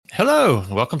Hello,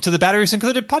 welcome to the Batteries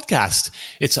Included podcast.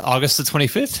 It's August the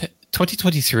 25th,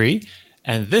 2023,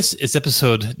 and this is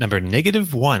episode number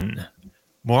 -1.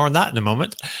 More on that in a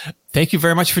moment. Thank you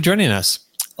very much for joining us.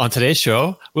 On today's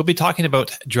show, we'll be talking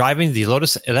about driving the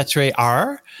Lotus Eletre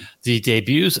R, the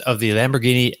debuts of the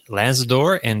Lamborghini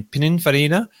Lanzador and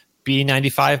Pininfarina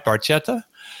B95 Barchetta,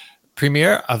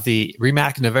 premiere of the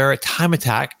Rimac Nevera Time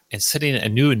Attack and setting a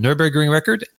new Nürburgring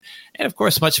record, and of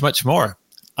course, much, much more.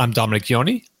 I'm Dominic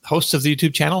Gioni, host of the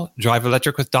YouTube channel Drive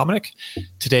Electric with Dominic.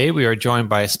 Today, we are joined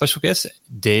by a special guest,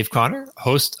 Dave Connor,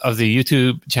 host of the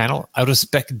YouTube channel Out of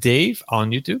Spec Dave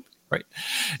on YouTube, right?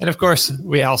 And of course,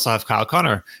 we also have Kyle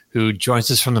Connor, who joins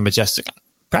us from the majestic,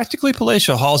 practically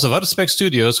palatial halls of Out of Spec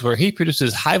Studios, where he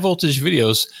produces high voltage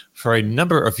videos for a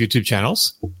number of YouTube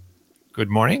channels. Good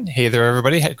morning. Hey there,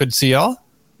 everybody. Good to see y'all.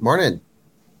 Morning.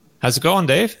 How's it going,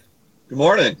 Dave? Good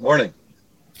morning. Morning.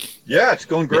 Yeah, it's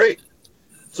going great.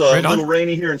 It's a little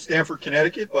rainy here in Stamford,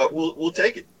 Connecticut, but we'll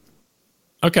take it.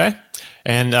 Okay.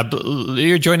 And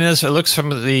you're joining us, it looks, from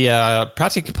the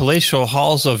practically palatial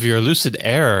halls of your Lucid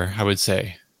Air, I would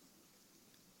say.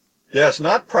 Yeah, it's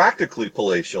not practically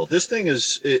palatial. This thing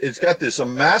it's got this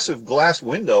massive glass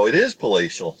window. It is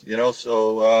palatial,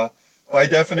 so by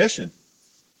definition.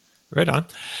 Right on.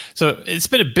 So it's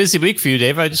been a busy week for you,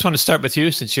 Dave. I just want to start with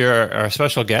you since you're our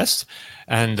special guest.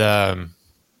 And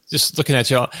just looking at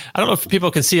you, I don't know if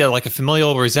people can see a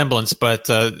familial resemblance, but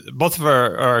both of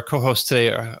our co-hosts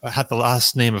today have the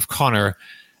last name of Connor.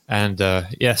 And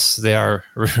yes, they are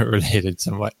related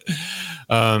somewhat.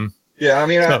 Yeah, I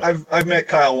mean, I've met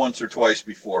Kyle once or twice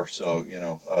before. So,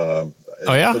 oh,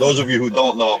 yeah? For those of you who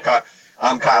don't know,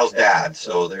 I'm Kyle's dad.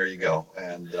 So there you go.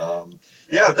 And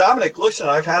yeah, Dominic, listen,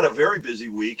 I've had a very busy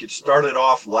week. It started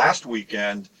off last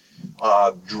weekend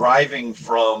driving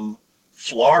from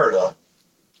Florida,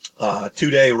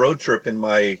 2-day road trip in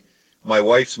my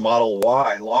wife's Model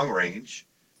Y long range.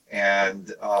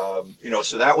 And,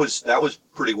 so that was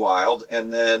pretty wild.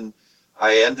 And then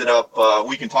I ended up,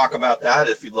 we can talk about that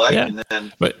if you'd like. Yeah.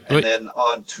 And then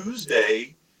on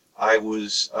Tuesday, I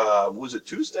was it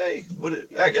Tuesday?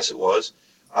 I guess it was.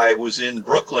 I was in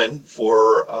Brooklyn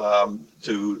for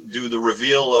to do the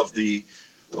reveal of the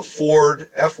Ford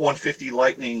F-150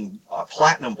 Lightning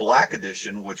Platinum Black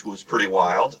Edition, which was pretty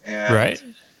wild. And, right.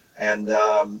 And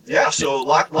so a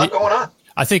lot going on.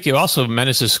 I think you also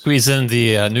managed to squeeze in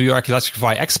the New York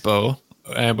Electrify Expo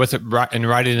with it and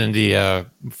riding in the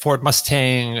Ford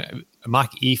Mustang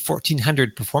Mach-E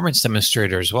 1400 performance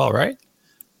demonstrator as well, right?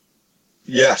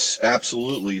 Yes,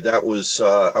 absolutely. That was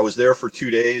I was there for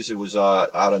 2 days. It was out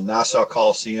of Nassau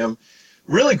Coliseum.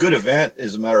 Really good event,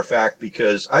 as a matter of fact,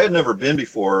 because I had never been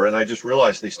before, and I just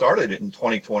realized they started it in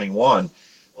 2021.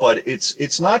 But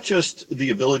it's not just the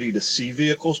ability to see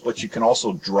vehicles, but you can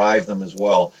also drive them as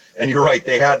well. And you're right,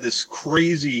 they had this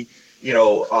crazy,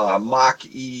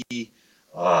 Mach-E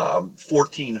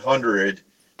 1400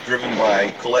 driven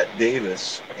by Colette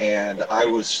Davis, and I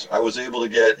was able to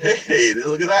get, hey,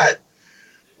 look at that.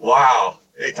 Wow.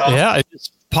 Hey, Tom. Yeah, I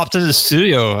just popped into the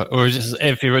studio.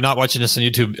 If you were not watching this on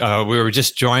YouTube, we were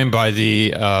just joined by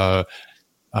the,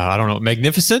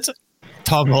 magnificent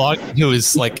Tom Mallock, who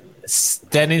is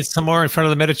standing somewhere in front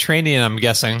of the Mediterranean, I'm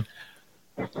guessing.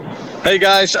 Hey,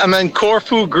 guys, I'm in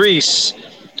Corfu, Greece.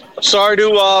 Sorry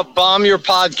to bomb your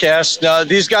podcast.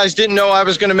 These guys didn't know I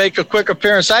was going to make a quick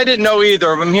appearance. I didn't know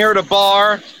either. I'm here at a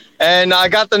bar, and I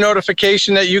got the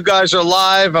notification that you guys are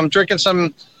live. I'm drinking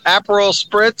some Aperol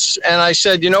Spritz, and I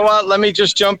said, you know what, let me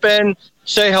just jump in,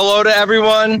 say hello to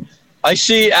everyone. I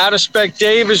see Out of Spec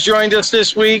Dave has joined us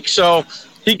this week, so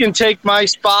he can take my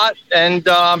spot, and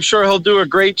I'm sure he'll do a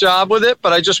great job with it.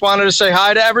 But I just wanted to say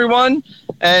hi to everyone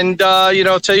and, tell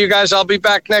you guys I'll be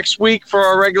back next week for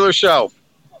our regular show.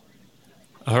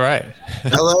 All right.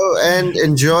 Hello, and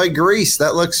enjoy Greece.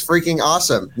 That looks freaking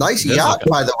awesome. Nice yacht,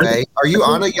 by the way. Are you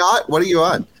on a yacht? What are you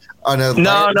on? No,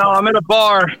 I'm at a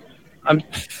bar. I'm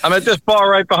at this bar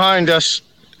right behind us,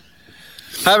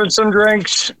 having some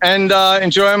drinks and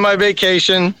enjoying my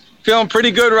vacation. Feeling pretty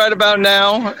good right about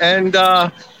now. And,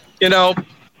 the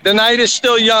night is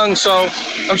still young, so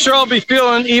I'm sure I'll be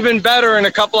feeling even better in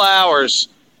a couple of hours.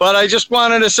 But I just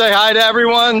wanted to say hi to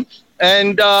everyone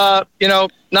and,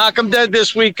 knock 'em dead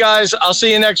this week, guys. I'll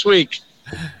see you next week.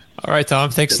 All right, Tom.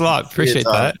 Thanks a lot. Appreciate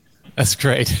that. That's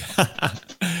great.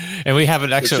 And we have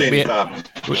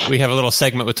we have a little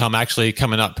segment with Tom actually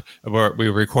coming up where we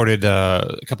recorded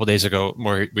a couple of days ago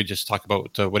where we just talk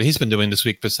about what he's been doing this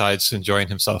week besides enjoying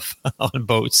himself on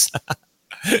boats.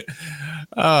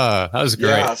 That was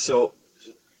great. Yeah, so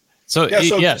So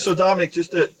So Dominic,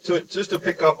 just to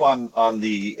pick up on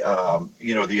the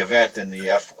the event and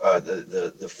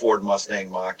the Ford Mustang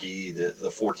Mach-E,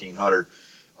 the 1400,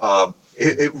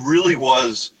 it really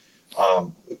was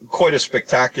quite a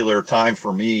spectacular time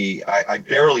for me. I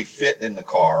barely fit in the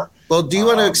car. Well, do you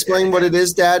want to explain what it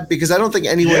is, Dad? Because I don't think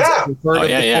anyone's ever heard of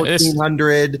the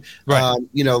 1400. Right.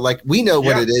 Like we know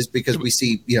what it is because we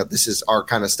see, this is our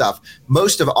kind of stuff.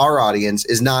 Most of our audience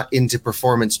is not into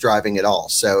performance driving at all.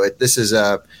 So this is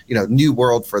a, new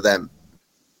world for them.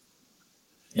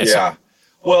 Yeah.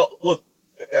 Well, look,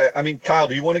 I mean, Kyle,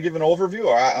 do you want to give an overview?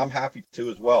 Or I'm happy to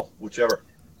as well, whichever.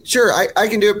 Sure, I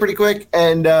can do it pretty quick.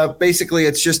 And basically,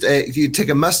 it's just if you take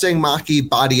a Mustang Mach-E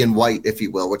body in white, if you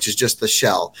will, which is just the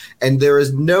shell. And there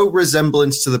is no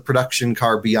resemblance to the production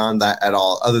car beyond that at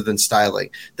all, other than styling.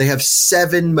 They have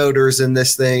 7 motors in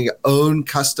this thing, own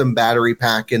custom battery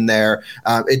pack in there.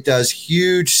 It does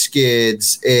huge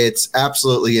skids. It's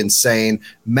absolutely insane.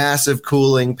 Massive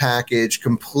cooling package,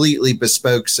 completely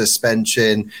bespoke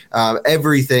suspension.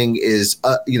 Everything is,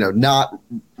 not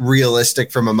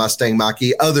realistic from a Mustang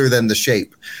Mach-E other than the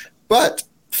shape. But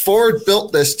Ford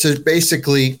built this to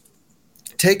basically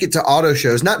take it to auto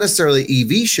shows, not necessarily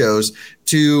EV shows,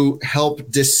 to help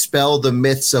dispel the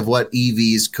myths of what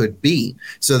EVs could be.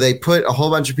 So they put a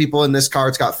whole bunch of people in this car.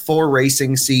 It's got 4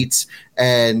 racing seats,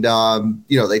 and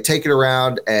they take it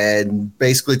around and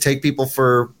basically take people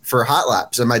for hot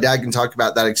laps. And my dad can talk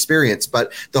about that experience.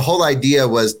 But the whole idea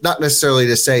was not necessarily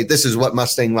to say this is what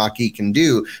Mustang Mach-E can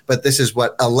do, but this is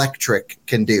what Eletre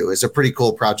can do. It's a pretty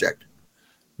cool project.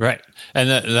 Right. And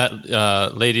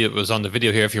that lady that was on the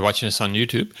video here, if you're watching this on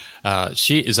YouTube,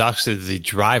 she is actually the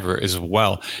driver as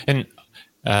well. And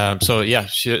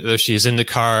she's in the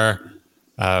car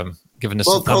giving us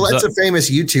some thumbs Colette's up. a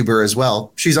famous YouTuber as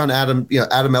well. She's on Adam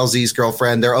LZ's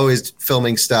girlfriend. They're always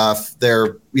filming stuff.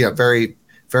 They're, very,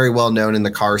 very well known in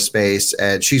the car space,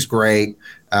 and she's great.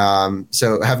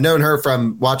 So have known her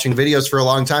from watching videos for a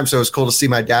long time. So it was cool to see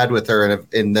my dad with her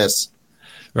in this.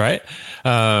 Right.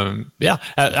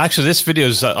 Actually, this video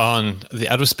is on the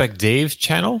Out of Spec Dave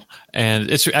channel, and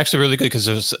it's actually really good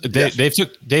because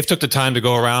Dave took the time to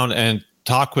go around and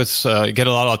talk with, get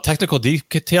a lot of technical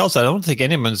details I don't think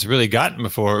anyone's really gotten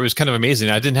before. It was kind of amazing.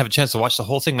 I didn't have a chance to watch the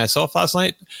whole thing myself last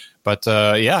night, but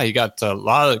you got a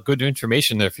lot of good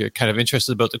information there if you're kind of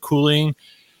interested about the cooling.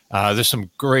 There's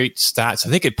some great stats. I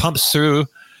think it pumps through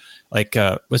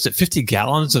was it 50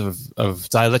 gallons of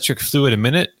dielectric fluid a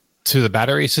minute to the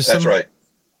battery system. That's right.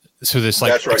 So this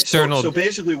that's right. external. So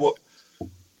basically,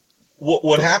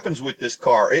 what happens with this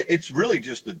car? It's really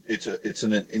just it's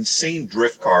an insane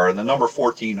drift car, and the number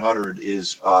 1400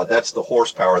 is that's the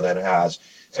horsepower that it has.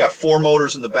 It's got 4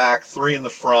 motors in the back, 3 in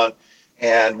the front,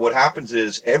 and what happens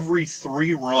is every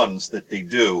 3 runs that they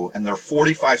do, and they're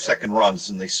 45-second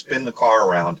runs, and they spin the car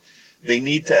around, they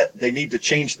need to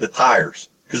change the tires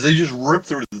because they just rip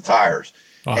through the tires.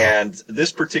 Uh-huh. And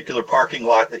this particular parking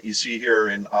lot that you see here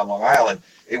on Long Island,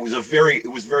 it was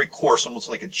very coarse, almost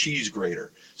like a cheese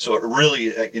grater. So it really,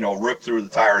 ripped through the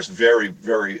tires very,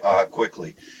 very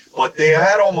quickly. But they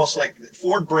had almost like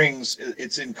Ford brings,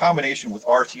 it's in combination with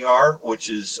RTR,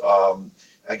 which is,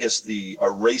 I guess,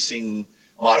 a racing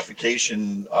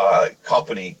modification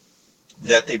company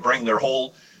that they bring their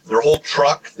whole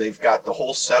truck. They've got the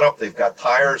whole setup. They've got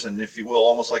tires, and if you will,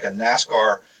 almost like a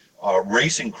NASCAR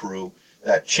racing crew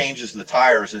that changes the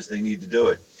tires as they need to do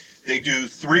it. They do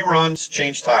 3 runs,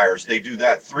 change tires. They do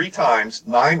that 3 times,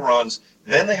 9 runs.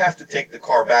 Then they have to take the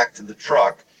car back to the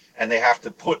truck, and they have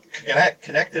to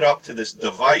connect it up to this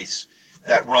device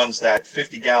that runs that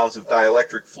 50 gallons of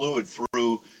dielectric fluid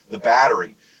through the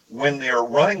battery. When they're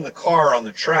running the car on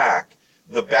the track,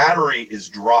 the battery is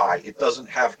dry. It doesn't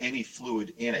have any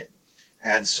fluid in it.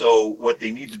 And so what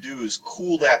they need to do is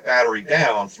cool that battery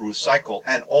down through a cycle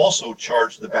and also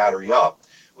charge the battery up.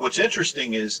 What's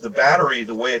interesting is the battery,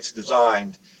 the way it's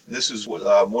designed, and this is what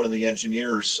one of the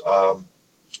engineers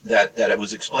that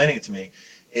was explaining it to me,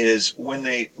 is when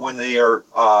they are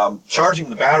charging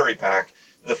the battery pack,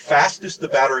 the fastest the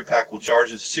battery pack will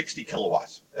charge is 60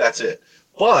 kilowatts. That's it.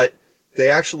 But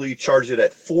they actually charge it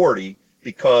at 40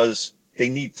 because they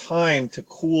need time to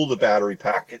cool the battery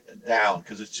pack down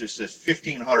because it's just this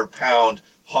 1,500-pound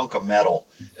hunk of metal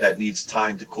that needs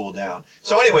time to cool down.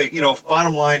 So anyway,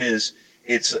 bottom line is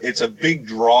it's a big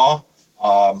draw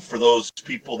for those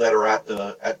people that are at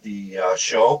the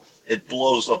show. It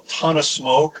blows a ton of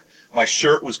smoke. My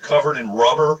shirt was covered in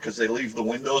rubber because they leave the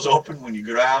windows open when you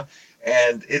go down,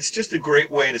 and it's just a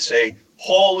great way to say,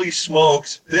 holy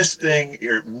smokes, this thing,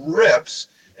 it rips.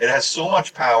 It has so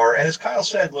much power. And as Kyle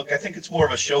said, look, I think it's more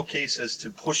of a showcase as to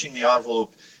pushing the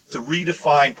envelope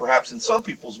redefine, perhaps in some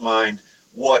people's mind,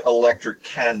 what electric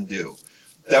can do.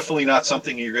 Definitely not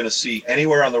something you're going to see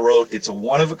anywhere on the road. It's a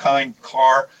one-of-a-kind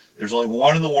car. There's only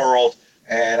one in the world,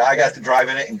 and I got to drive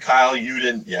in it, and Kyle, you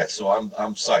didn't yet, so I'm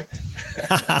psyched.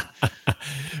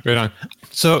 Right on.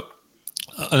 So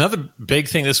another big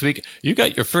thing this week, you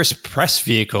got your first press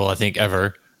vehicle, I think,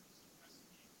 ever.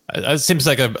 It seems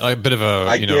like a bit of a,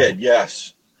 I did,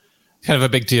 yes. Kind of a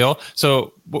big deal.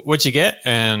 So what'd you get,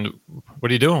 and what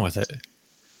are you doing with it?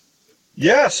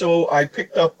 Yeah, so I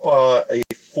picked up a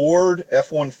Ford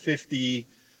F-150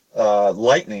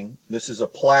 Lightning. This is a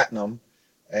Platinum,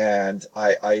 and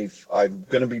I'm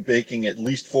going to be making at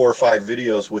least 4 or 5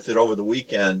 videos with it over the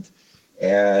weekend,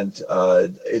 and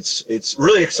it's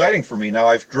really exciting for me. Now,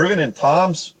 I've driven in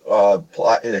Tom's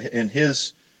in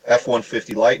his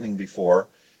F-150 Lightning before,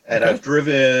 and I've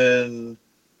driven.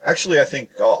 Actually, I think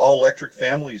all electric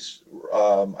families.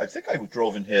 I think I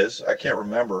drove in his. I can't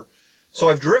remember. So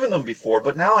I've driven them before,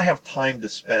 but now I have time to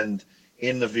spend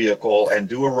in the vehicle and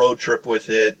do a road trip with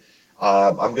it.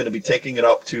 I'm going to be taking it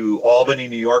up to Albany,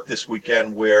 New York this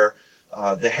weekend, where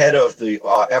the head of the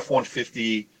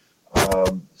F-150,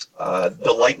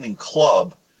 the Lightning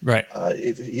Club, right?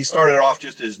 He started off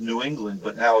just as New England,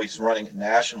 but now he's running it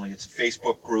nationally. It's a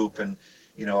Facebook group, and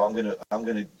I'm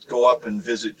gonna go up and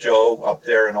visit Joe up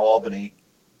there in Albany.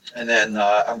 And then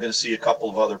I'm going to see a couple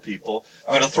of other people.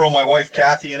 I'm going to throw my wife,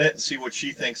 Kathy, in it and see what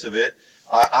she thinks of it.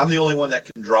 I'm the only one that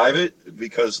can drive it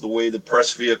because the way the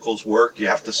press vehicles work, you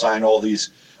have to sign all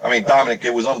these. I mean, Dominic,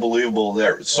 it was unbelievable.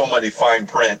 There's so many fine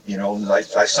print. I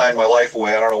signed my life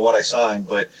away. I don't know what I signed.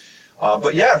 But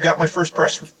yeah, I've got my first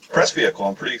press vehicle.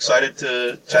 I'm pretty excited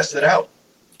to test it out.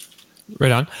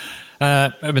 Right on.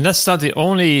 I mean, that's not the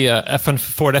only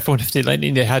Ford F-150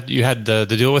 Lightning you had the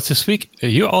deal with this week.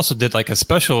 You also did like a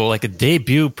special, like a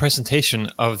debut presentation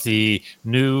of the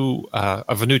new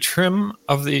of a new trim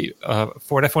of the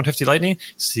Ford F-150 Lightning.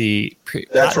 It's the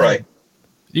That's right.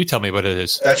 You tell me what it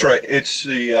is. That's right. It's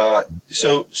the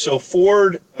so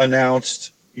Ford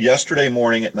announced yesterday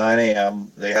morning at 9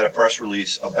 a.m. They had a press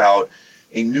release about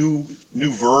a new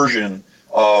version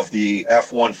of the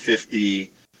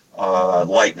F-150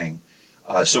 Lightning.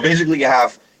 So basically, you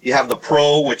have the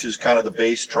Pro, which is kind of the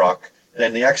base truck,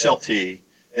 then the XLT,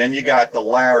 then you got the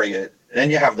Lariat, then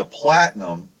you have the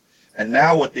Platinum, and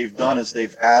now what they've done is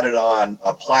they've added on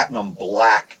a Platinum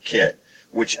Black kit,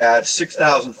 which adds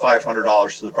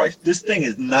 $6,500 to the price. This thing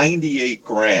is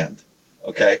 $98,000.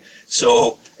 Okay,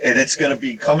 so and it's going to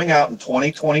be coming out in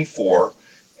 2024,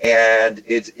 and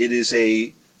it is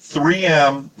a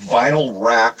 3M vinyl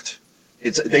wrapped.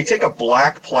 They take a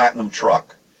black Platinum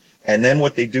truck. And then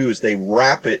what they do is they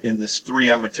wrap it in this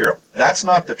 3M material. That's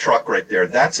not the truck right there.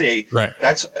 That's a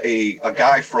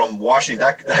guy from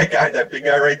Washington. That big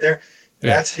guy right there.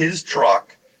 Yeah. That's his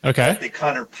truck. Okay. They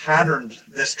kind of patterned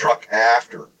this truck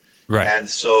after. Right. And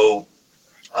so,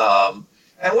 and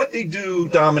what they do,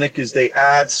 Dominic, is they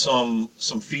add some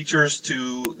features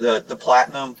to the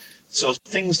Platinum. So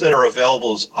things that are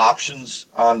available as options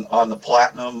on the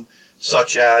Platinum,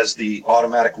 such as the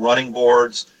automatic running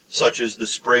boards, such as the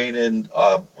sprayed-in,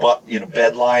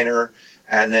 bed liner,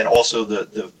 and then also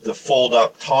the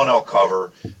fold-up tonneau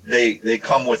cover. They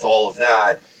come with all of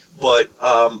that. But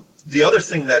the other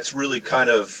thing that's really kind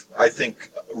of, I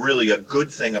think, really a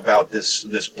good thing about this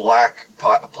black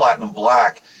Platinum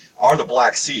Black are the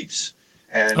black seats.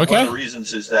 And one of the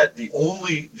reasons is that the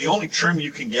only trim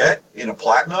you can get in a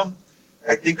Platinum,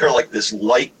 I think, are like this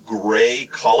light gray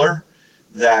color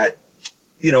that.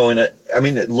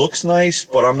 It looks nice,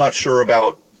 but I'm not sure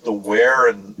about the wear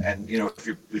and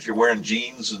if you're wearing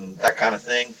jeans and that kind of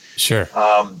thing. Sure.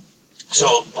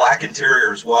 So black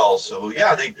interior as well. So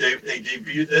yeah, they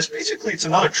debuted this. Basically, it's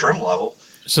another trim level.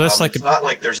 So that's it's not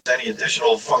like there's any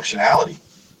additional functionality.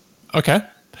 Okay.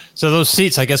 So those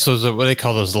seats, I guess, those are what they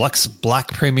call those Luxe Black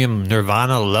Premium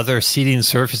Nirvana leather seating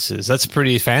surfaces. That's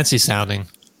pretty fancy sounding.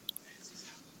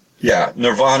 Yeah,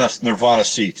 Nirvana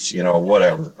seats,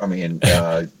 whatever. I mean,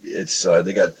 it's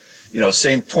they got,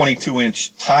 same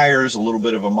 22-inch tires, a little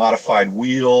bit of a modified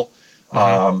wheel.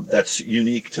 That's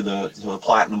unique to the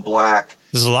Platinum Black.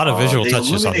 There's a lot of visual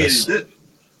touches on this.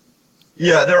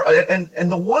 Yeah,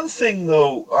 and the one thing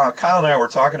though, Kyle and I were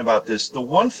talking about this. The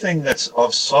one thing that's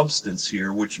of substance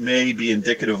here, which may be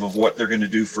indicative of what they're going to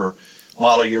do for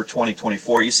model year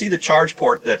 2024. You see the charge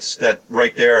port that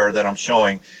right there that I'm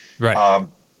showing. Right.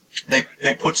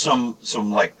 They put some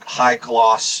like high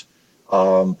gloss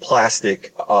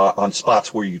plastic on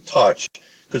spots where you touch,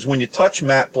 because when you touch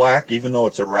matte black, even though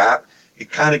it's a wrap,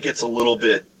 it kind of gets a little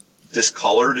bit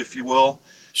discolored, if you will.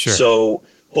 Sure. So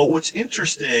But what's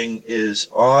interesting is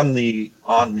on the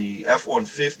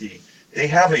F-150, they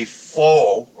have a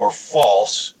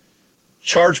false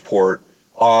charge port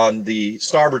on the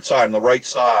starboard side, on the right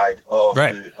side of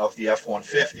the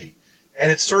F-150,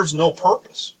 and it serves no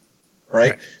purpose,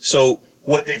 right? So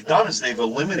what they've done is they've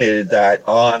eliminated that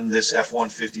on this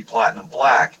F-150 Platinum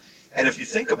Black, and if you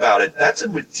think about it, that's a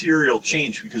material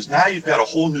change because now you've got a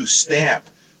whole new stamp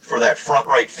for that front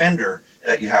right fender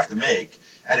that you have to make,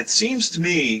 and it seems to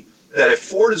me that if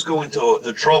Ford is going to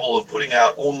the trouble of putting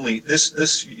out only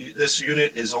this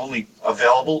unit is only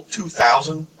available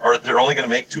 2,000, or they're only going to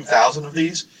make 2,000 of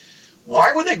these,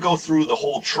 why would they go through the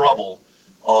whole trouble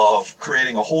of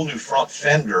creating a whole new front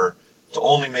fender to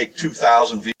only make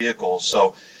 2,000 vehicles?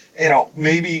 So,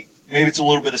 maybe it's a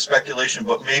little bit of speculation,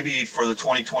 but maybe for the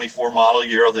 2024 model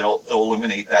year, they'll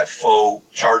eliminate that faux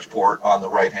charge port on the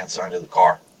right-hand side of the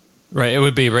car. Right. It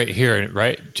would be right here,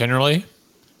 right? Generally?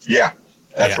 Yeah.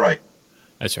 That's right.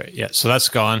 That's right. Yeah. So that's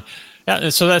gone. Yeah.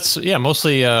 So that's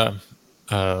mostly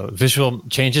visual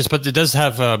changes, but it does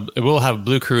have it will have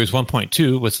Blue Cruise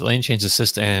 1.2 with lane change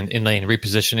assist and in-lane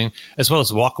repositioning, as well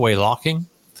as walkaway locking,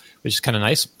 which is kind of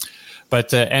nice.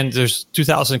 But and there's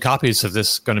 2,000 copies of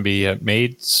this going to be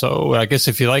made. So I guess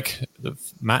if you like the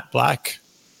matte black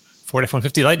Ford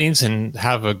F-150 Lightnings and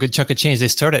have a good chunk of change, they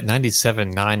start at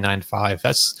 $97,995.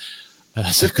 That's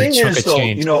the a good thing chunk is, of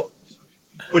change. though,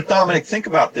 but Dominic, think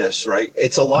about this, right?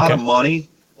 It's a lot of money,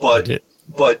 but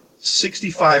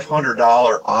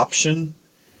 $6,500 option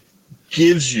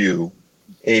gives you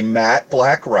a matte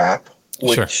black wrap,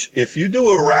 which if you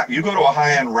do a wrap, you go to a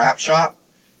high-end wrap shop,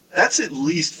 that's at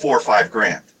least $4 or $5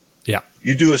 grand. Yeah.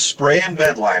 You do a spray and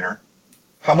bed liner.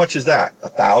 How much is that?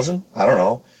 $1,000? I don't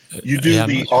know. You do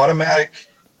the automatic,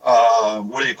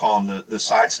 what do you call them? The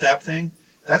sidestep thing.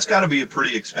 That's got to be a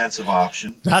pretty expensive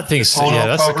option. That thing's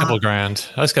that's a couple grand.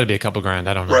 That's got to be a couple grand.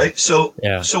 I don't know. Right. So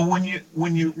so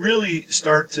when you really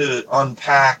start to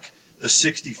unpack the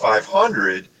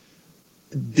 6,500,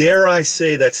 dare I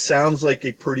say that sounds like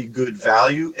a pretty good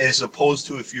value as opposed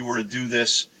to if you were to do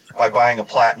this by buying a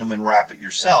platinum and wrap it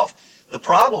yourself. The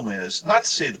problem is, not to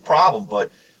say the problem, but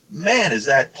man, is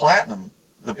that platinum,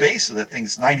 the base of that thing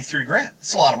is 93 grand.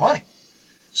 It's a lot of money.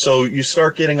 So you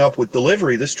start getting up with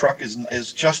delivery, this truck is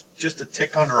just a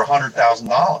tick under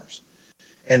 $100,000.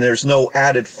 And there's no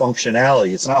added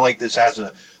functionality. It's not like this has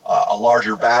a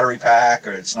larger battery pack,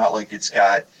 or it's not like it's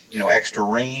got, extra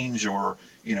range, or,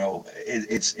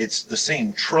 it's the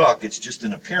same truck. It's just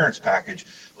an appearance package.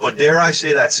 But dare I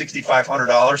say that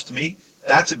 $6,500 to me,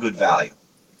 that's a good value.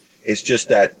 It's just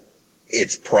that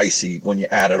it's pricey when you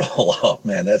add it all up,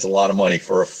 man. That's a lot of money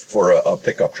for a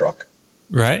pickup truck.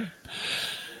 Right.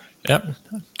 Yep.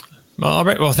 Well, all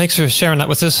right. Well, thanks for sharing that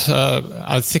with us.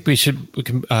 I think we can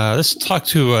let's talk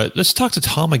to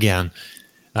Tom again.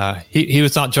 He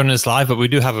was not joining us live, but we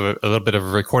do have a little bit of a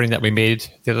recording that we made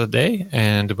the other day,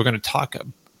 and we're going to talk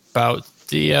about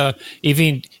the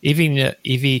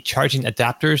EV charging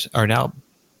adapters are now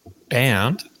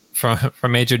banned from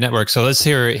major networks. So let's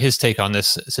hear his take on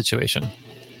this situation.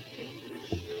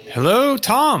 Hello,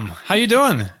 Tom. How you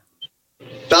doing?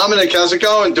 Dominic, how's it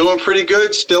going? Doing pretty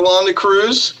good. Still on the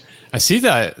cruise. I see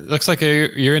that. It looks like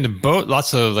you're in the boat.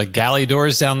 Lots of galley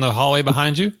doors down the hallway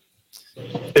behind you.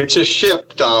 It's a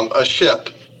ship, Dom. A ship.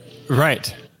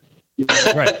 Right.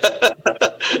 Right.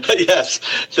 Yes.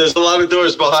 There's a lot of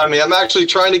doors behind me. I'm actually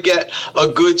trying to get a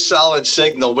good solid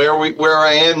signal. Where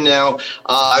I am now,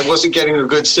 I wasn't getting a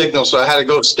good signal, so I had to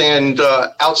go stand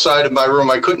outside of my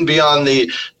room. I couldn't be on the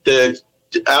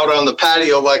out on the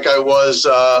patio like I was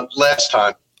last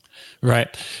time.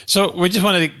 Right. So we just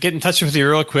want to get in touch with you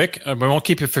real quick. We won't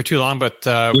keep you for too long, but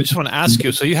we just want to ask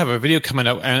you. So you have a video coming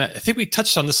out, and I think we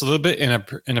touched on this a little bit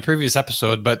in a previous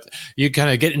episode, but you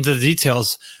kind of get into the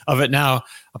details of it now.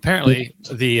 Apparently,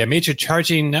 the major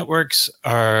charging networks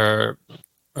are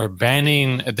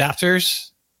banning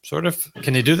adapters. Sort of.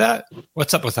 Can they do that?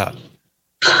 What's up with that?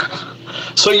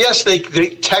 So yes, they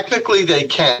technically they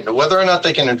can. Whether or not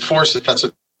they can enforce it, that's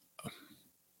a.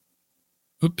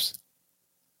 Oops.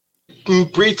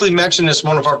 Briefly mentioned this in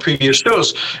one of our previous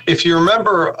shows. If you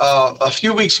remember, a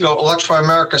few weeks ago, Electrify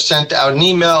America sent out an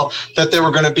email that they were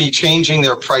going to be changing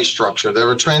their price structure. They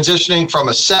were transitioning from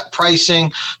a set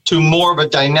pricing to more of a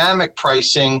dynamic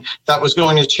pricing that was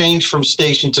going to change from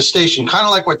station to station, kind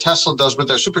of like what Tesla does with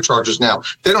their superchargers now.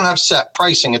 They don't have set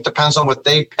pricing. It depends on what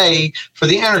they pay for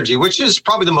the energy, which is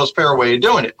probably the most fair way of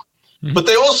doing it. Mm-hmm. But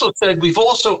they also said, we've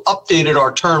also updated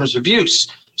our terms of use.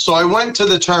 So I went to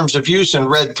the terms of use and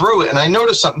read through it, and I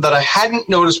noticed something that I hadn't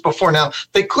noticed before. Now,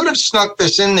 they could have snuck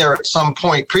this in there at some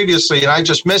point previously, and I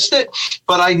just missed it,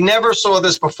 but I never saw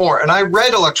this before. And I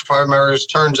read Electrify America's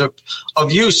terms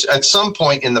of use at some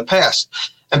point in the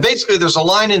past. And basically, there's a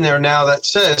line in there now that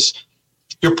says,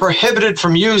 you're prohibited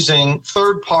from using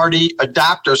third-party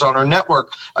adapters on our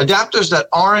network, adapters that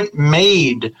aren't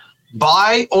made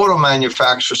by auto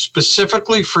manufacturers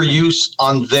specifically for use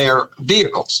on their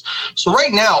vehicles. So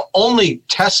right now, only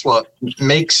Tesla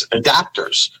makes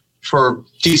adapters for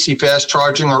DC fast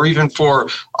charging or even for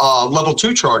level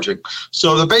 2 charging.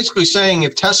 So they're basically saying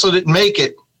if Tesla didn't make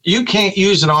it, you can't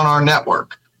use it on our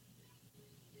network.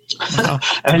 Wow.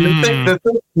 And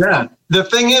the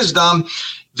thing is, Dom,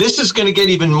 this is going to get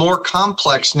even more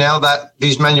complex now that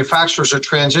these manufacturers are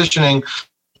transitioning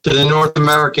to the North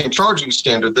American charging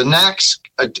standard, the NACS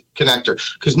connector,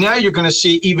 because now you're going to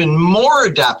see even more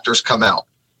adapters come out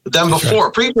than before.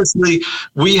 Right. Previously,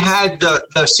 we had the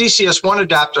CCS1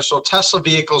 adapter, so Tesla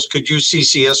vehicles could use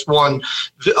CCS1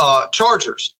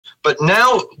 chargers. But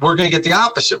now we're going to get the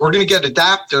opposite. We're going to get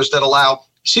adapters that allow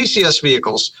CCS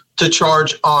vehicles to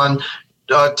charge on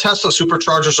Tesla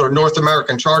superchargers or North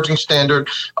American charging standard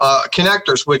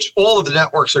connectors, which all of the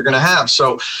networks are going to have.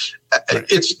 So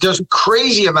there's a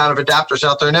crazy amount of adapters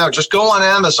out there now. Just go on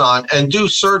Amazon and do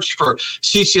search for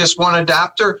CCS1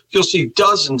 adapter. You'll see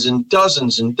dozens and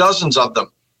dozens and dozens of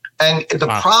them. And the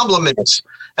problem is,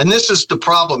 and this is the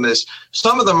problem is,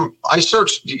 some of them I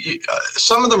searched,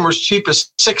 some of them were as cheap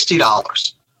as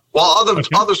 $60. While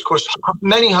others cost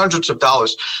many hundreds of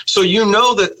dollars. So you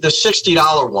know that the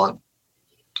 $60 one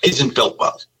isn't built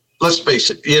well. Let's face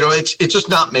it, it's just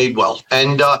not made well.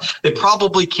 And it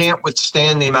probably can't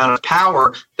withstand the amount of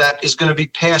power that is going to be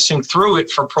passing through it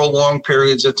for prolonged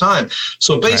periods of time.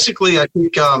 So basically, I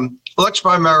think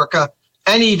Electrify America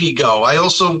and EVgo. I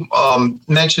also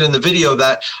mentioned in the video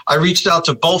that I reached out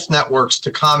to both networks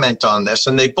to comment on this,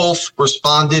 and they both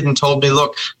responded and told me,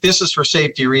 look, this is for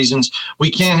safety reasons. We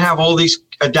can't have all these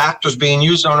adapters being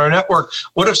used on our network.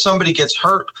 What if somebody gets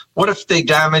hurt? What if they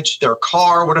damage their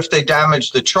car? What if they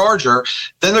damage the charger?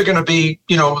 Then they're going to be,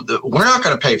 we're not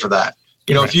going to pay for that.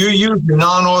 If you use a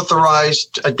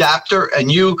non-authorized adapter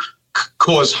and you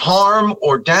cause harm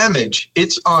or damage,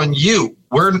 it's on you.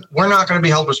 We're not going to be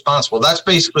held responsible. That's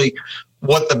basically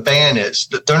what the ban is.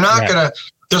 They're not going to.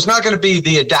 There's not going to be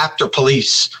the adapter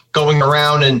police going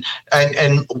around and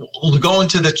going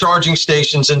to the charging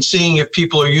stations and seeing if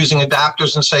people are using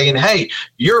adapters and saying, hey,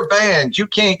 you're banned. You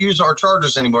can't use our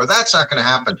chargers anymore. That's not going to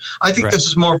happen. I think this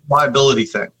is more of a liability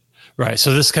thing. Right.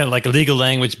 So this kind of like legal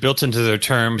language built into their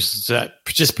terms that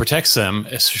just protects them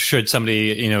should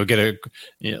somebody, get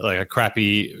a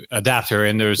crappy adapter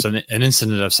and there's an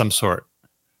incident of some sort.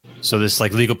 So this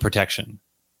like legal protection.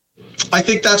 I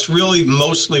think that's really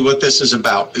mostly what this is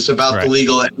about. It's about the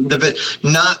legal end of it,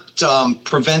 not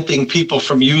preventing people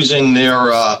from using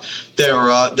their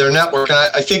network. And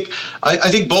I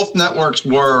think both networks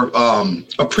were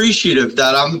appreciative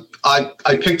that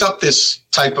I picked up this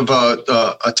type of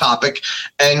a topic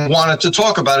and wanted to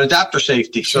talk about adapter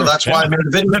safety. So that's why I made a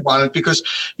video on it, because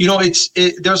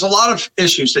there's a lot of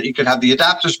issues that you could have. The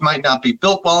adapters might not be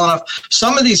built well enough.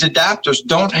 Some of these adapters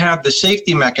don't have the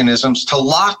safety mechanisms to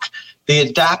lock the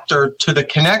adapter to the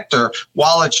connector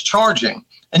while it's charging,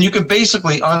 and you can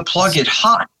basically unplug it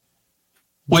hot,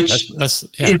 which that's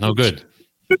no good.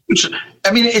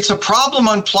 I mean, it's a problem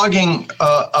unplugging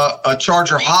a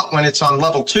charger hot when it's on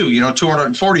level 2,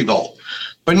 240 volt.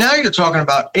 But now you're talking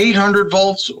about 800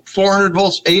 volts, 400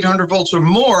 volts, 800 volts or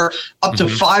more, up to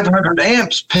 500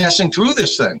 amps passing through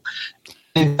this thing.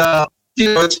 And,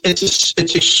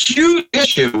 it's a huge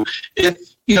issue if,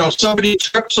 somebody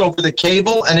trips over the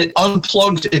cable and it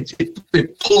unplugs,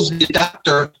 it pulls the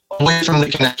adapter away from the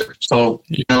connector. So,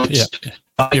 you got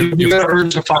to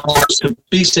urge the followers to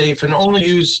be safe and only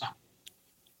use.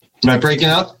 Am I breaking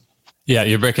up? Yeah,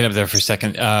 you're breaking up there for a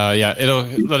second. It'll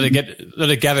let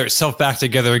it gather itself back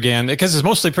together again, because it's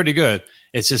mostly pretty good.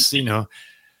 It's just, Sorry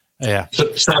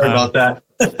about that.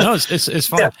 No, it's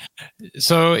fine.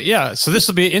 So this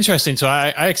will be interesting. So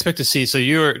I expect to see. So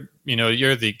you're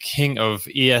the king of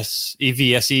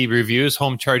EVSE reviews,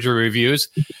 home charger reviews.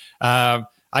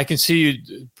 I can see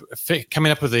you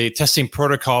coming up with a testing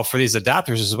protocol for these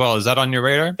adapters as well. Is that on your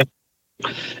radar?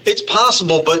 It's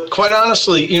possible, but quite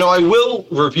honestly, I will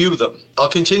review them. I'll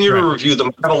continue to review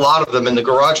them. I have a lot of them in the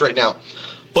garage right now.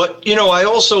 But, I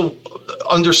also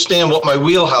understand what my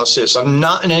wheelhouse is. I'm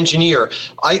not an engineer.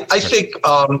 I think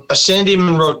a Sandy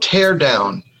Munro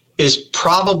teardown is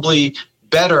probably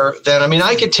better than, I mean,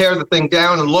 I could tear the thing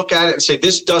down and look at it and say,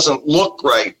 this doesn't look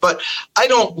right, but I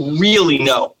don't really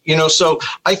know, so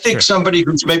I think somebody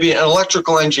who's maybe an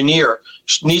electrical engineer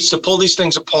needs to pull these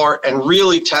things apart and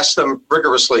really test them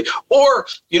rigorously. Or,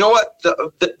 you know what,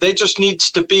 they just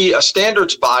needs to be a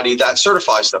standards body that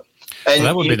certifies them. And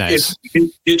that would be nice.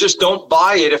 You just don't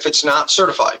buy it if it's not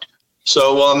certified.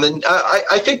 So and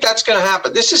I think that's going to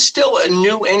happen. This is still a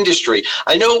new industry.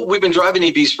 I know we've been driving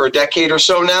EVs for a decade or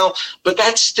so now, but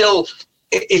it's still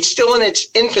in its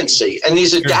infancy. And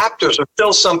these adapters are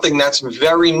still something that's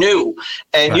very new.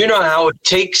 And you know how it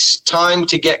takes time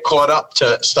to get caught up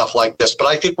to stuff like this. But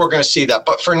I think we're going to see that.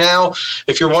 But for now,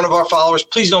 if you're one of our followers,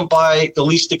 please don't buy the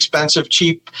least expensive,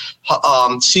 cheap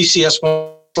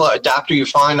CCS1 adapter you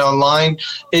find online.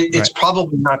 It's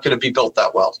probably not going to be built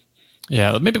that well.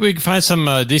 Yeah, maybe we can find some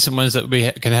decent ones that we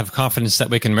can have confidence that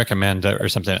we can recommend or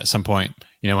something at some point,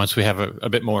 once we have a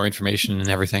bit more information and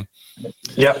everything.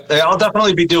 Yeah, I'll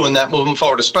definitely be doing that moving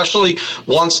forward, especially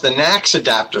once the NACS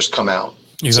adapters come out.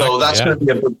 Exactly, so that's going to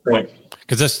be a big point.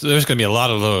 Because there's going to be a lot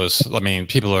of those. I mean,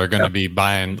 people are going to be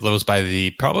buying those by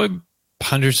the probably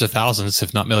hundreds of thousands,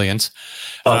 if not millions.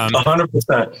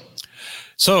 100%.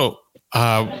 So,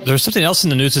 there's something else in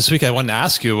the news this week I wanted to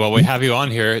ask you while we have you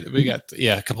on here. We got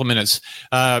a couple of minutes.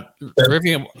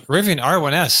 Rivian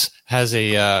R1S has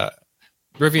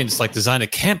Rivian's designed a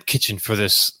camp kitchen for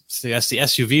this. That's the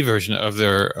SUV version of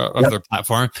their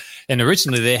platform. And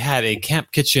originally they had a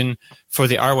camp kitchen for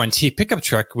the R1T pickup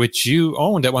truck, which you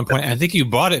owned at one point. And I think you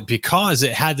bought it because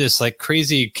it had this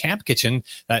crazy camp kitchen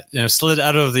that slid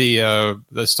out of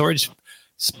the storage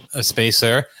space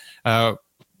there.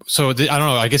 So I don't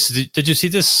know. I guess did you see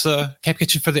this camp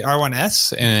kitchen for the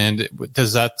R1S? And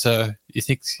does that you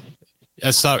think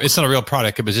it's not a real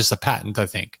product? It was just a patent, I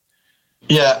think.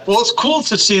 Yeah. Well, it's cool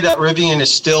to see that Rivian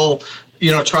is still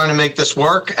trying to make this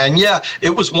work. And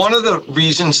it was one of the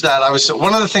reasons that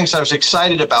one of the things I was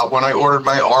excited about when I ordered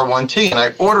my R1T, and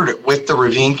I ordered it with the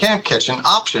Rivian Camp Kitchen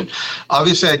option.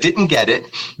 Obviously, I didn't get it.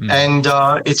 And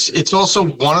it's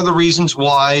also one of the reasons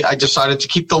why I decided to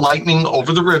keep the Lightning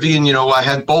over the Rivian. I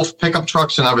had both pickup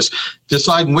trucks and I was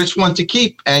deciding which one to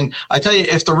keep. And I tell you,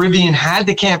 if the Rivian had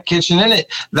the Camp Kitchen in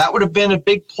it, that would have been a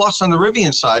big plus on the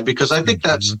Rivian side, because I think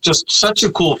that's just such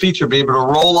a cool feature, be able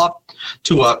to roll up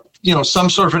to some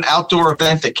sort of an outdoor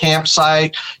event, a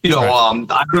campsite,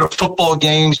 I go to football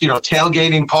games,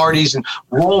 tailgating parties, and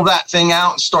roll that thing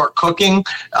out and start cooking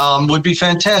would be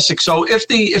fantastic. So if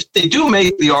they do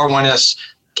make the R1S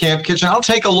camp kitchen, I'll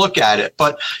take a look at it.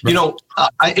 But,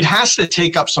 it has to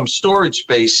take up some storage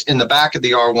space in the back of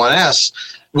the R1S.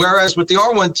 Whereas with the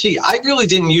R1T, I really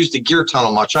didn't use the gear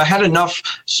tunnel much. I had enough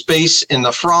space in the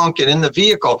frunk and in the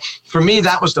vehicle. For me,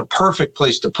 that was the perfect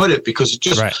place to put it, because it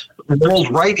just rolled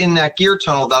right in that gear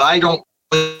tunnel that I don't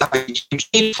have a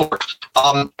need for.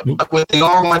 With the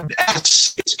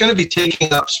R1S, it's going to be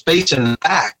taking up space in the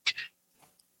back.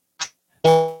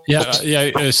 Yeah.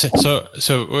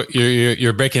 So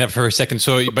you're breaking up for a second.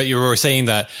 But you were saying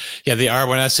that the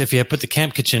R1S, if you put the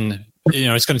camp kitchen,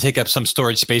 it's going to take up some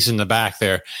storage space in the back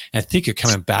there. And I think you're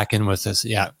coming back in with this.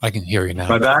 Yeah, I can hear you now.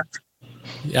 My back?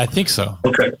 Yeah, I think so.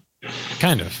 Okay.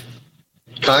 Kind of.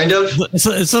 It's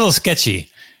a little sketchy.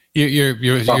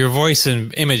 Your voice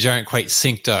and image aren't quite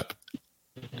synced up.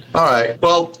 All right.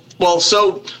 Well,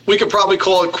 so we could probably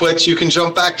call it quits. You can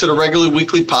jump back to the regular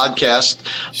weekly podcast.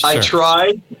 Sure.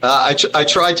 I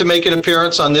tried to make an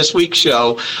appearance on this week's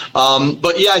show.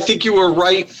 But I think you were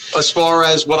right as far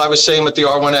as what I was saying with the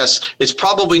R1S. It's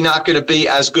probably not going to be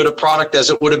as good a product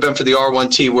as it would have been for the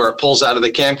R1T, where it pulls out of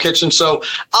the camp kitchen. So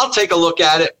I'll take a look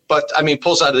at it. But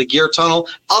pulls out of the gear tunnel.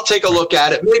 I'll take a look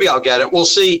at it. Maybe I'll get it. We'll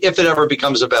see if it ever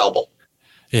becomes available.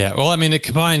 Yeah, well, it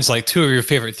combines two of your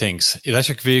favorite things: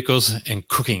 electric vehicles and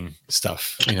cooking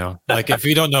stuff. If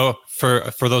you don't know,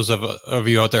 for those of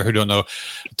you out there who don't know,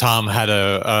 Tom had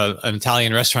an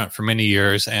Italian restaurant for many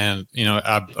years, and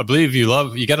I believe you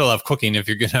got to love cooking if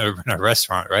you're going to run a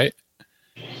restaurant, right?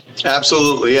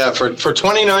 Absolutely, yeah. For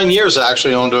 29 years, I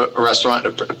actually owned a restaurant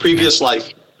in a previous life.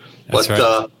 That's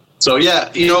right. So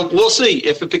we'll see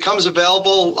if it becomes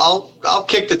available. I'll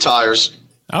kick the tires.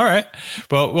 All right.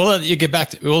 Well, we'll let you get back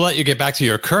to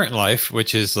your current life,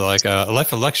 which is like a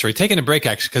life of luxury. Taking a break,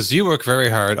 actually, because you work very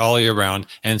hard all year round,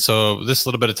 and so this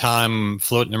little bit of time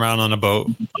floating around on a boat,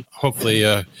 hopefully,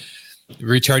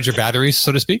 recharge your batteries,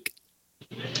 so to speak.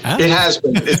 It has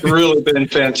been. It's really been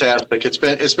fantastic. It's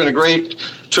been a great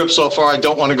trip so far. I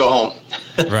don't want to go home.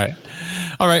 Right.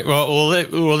 All right. Well,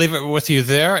 we'll leave it with you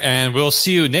there, and we'll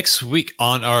see you next week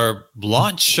on our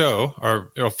launch show,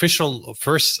 our official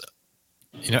first.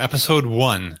 Episode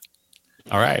 1.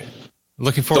 All right.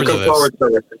 Looking forward to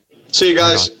this. See you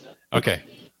guys. Okay.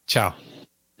 Ciao.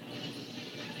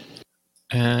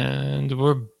 And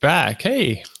we're back.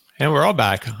 Hey, and we're all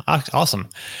back. Awesome.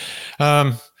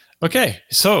 Okay,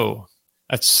 so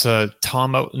that's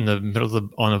Tom out in the middle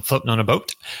of floating on a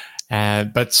boat.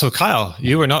 But so Kyle,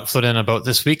 you were not floating on a boat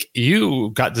this week. You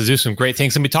got to do some great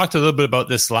things, and we talked a little bit about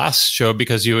this last show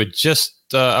because you had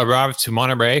just arrived to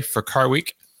Monterey for Car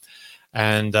Week,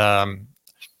 and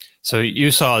so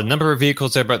you saw a number of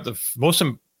vehicles there. But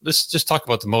let's just talk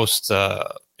about the most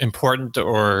important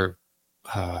or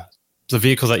the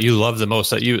vehicle that you love the most,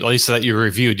 that you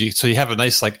reviewed. So you have a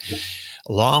nice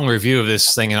long review of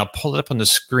this thing, and I'll pull it up on the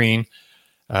screen.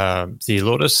 The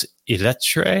Lotus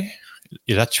Eletre,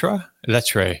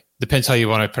 depends how you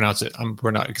want to pronounce it.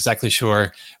 We're not exactly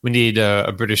sure. We need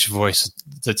a British voice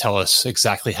to tell us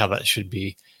exactly how that should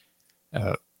be.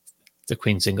 The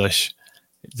Queen's English.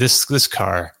 This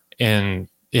car, and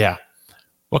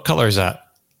what color is that?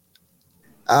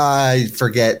 I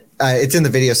forget. It's in the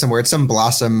video somewhere. It's some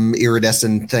blossom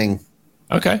iridescent thing.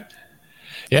 Okay.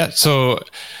 Yeah. So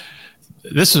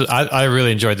I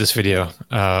really enjoyed this video.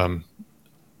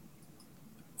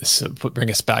 So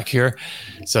bring us back here.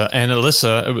 So, and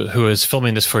Alyssa, who is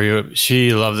filming this for you,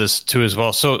 she loved this too as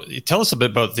well. So tell us a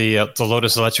bit about the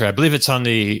Lotus Eletre. I believe it's on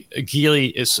the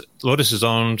Geely. Lotus is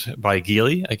owned by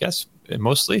Geely, I guess,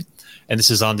 mostly. And this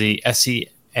is on the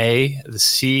SEA, the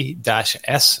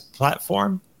C-S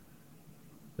platform.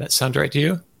 That sound right to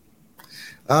you?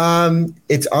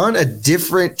 It's on a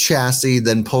different chassis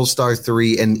than Polestar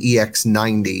 3 and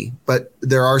EX90, but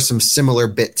there are some similar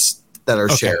bits that are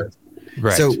shared.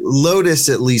 Right. So Lotus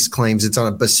at least claims it's on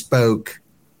a bespoke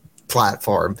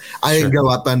platform. I didn't go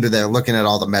up under there looking at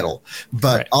all the metal,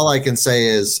 but all I can say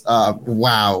is,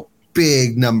 wow,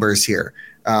 big numbers here.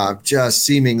 Just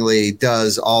seemingly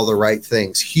does all the right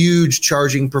things. Huge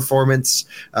charging performance,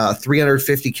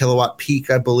 350 kilowatt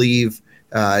peak, I believe.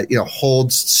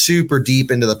 Holds super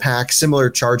deep into the pack, similar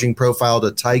charging profile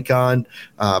to Taycan.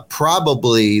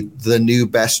 Probably the new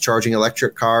best charging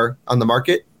electric car on the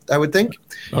market, I would think.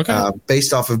 Okay.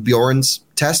 Based off of Bjorn's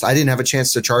test. I didn't have a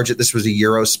chance to charge it. This was a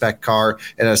Euro spec car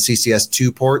and a CCS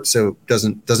 2 port, so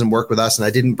doesn't work with us. And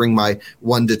I didn't bring my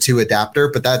 1 to 2 adapter,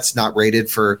 but that's not rated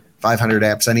for 500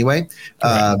 amps anyway.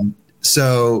 Right.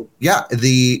 So yeah,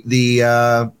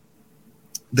 the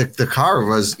car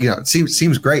was, it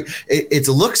seems great. It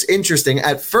looks interesting.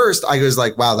 At first, I was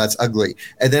like, wow, that's ugly.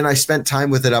 And then I spent time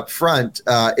with it up front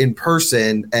in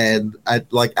person, and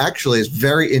actually it's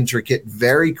very intricate,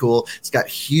 very cool. It's got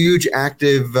huge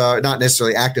active, not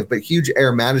necessarily active, but huge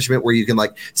air management where you can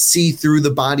see through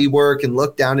the bodywork and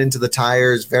look down into the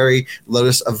tires. Very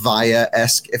Lotus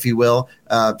Avaya-esque, if you will.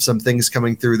 Some things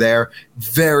coming through there.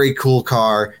 Very cool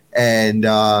car. And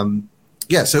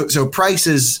so price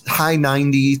is high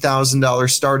 $90,000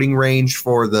 starting range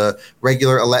for the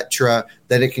regular Eletre.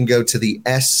 Then it can go to the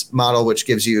S model, which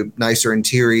gives you nicer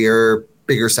interior,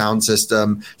 bigger sound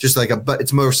system, but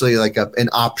it's mostly an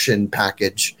option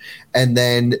package. And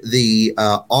then the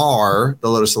R, the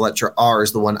Lotus Eletre R,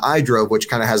 is the one I drove, which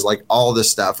kind of has all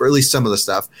this stuff, or at least some of the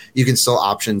stuff. You can still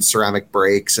option ceramic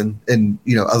brakes and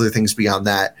other things beyond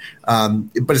that.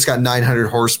 But it's got 900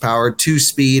 horsepower,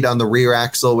 2-speed on the rear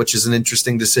axle, which is an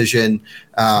interesting decision.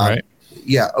 Right.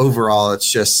 Yeah, overall, it's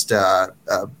just,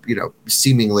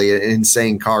 seemingly an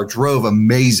insane car. Drove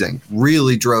amazing,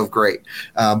 really drove great.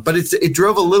 But it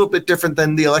drove a little bit different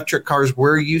than the electric cars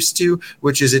we're used to,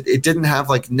 which is it didn't have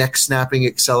neck snapping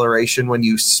acceleration when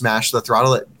you smash the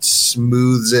throttle. It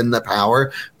smooths in the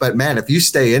power. But man, if you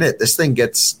stay in it, this thing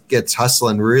gets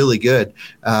hustling really good.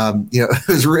 It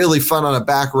was really fun on a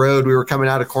back road. We were coming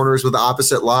out of corners with the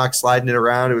opposite lock, sliding it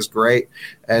around. It was great.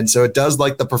 And so it does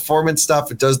the performance stuff.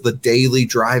 It does the daily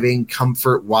driving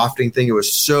comfort wafting thing. It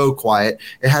was so quiet.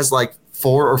 It has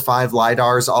 4 or 5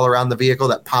 LiDARs all around the vehicle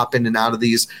that pop in and out of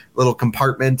these little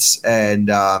compartments. And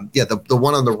the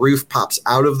one on the roof pops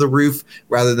out of the roof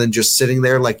rather than just sitting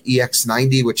there like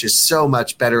EX90, which is so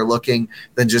much better looking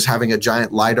than just having a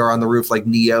giant LiDAR on the roof like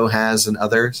Neo has and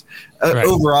others. Right.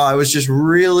 Overall, I was just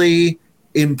really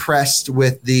impressed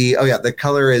with the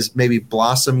color is maybe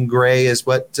blossom gray is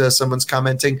what someone's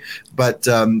commenting, but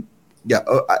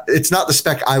it's not the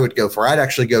spec I would go for. I'd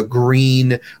actually go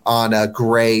green on a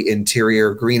gray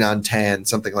interior, green on tan,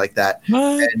 something like that.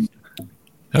 And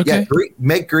okay.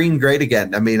 Make green great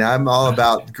again. I mean, I'm all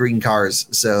about green cars,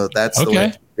 so that's the way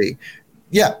it should be.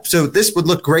 Yeah, so this would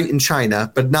look great in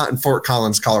China, but not in Fort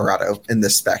Collins, Colorado in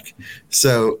this spec.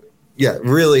 So yeah,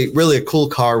 really, really a cool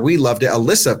car. We loved it.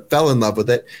 Alyssa fell in love with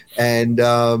it. And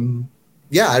I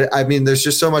mean, there's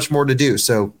just so much more to do.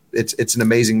 So it's an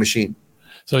amazing machine.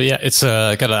 So yeah, it's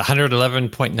got a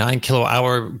 111.9 kilowatt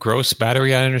hour gross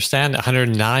battery. I understand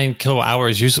 109 kilowatt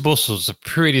hours usable. So it's a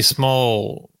pretty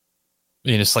small.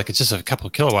 It's just a couple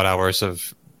of kilowatt hours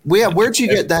of. Well, yeah, where'd you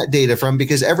get that data from?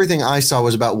 Because everything I saw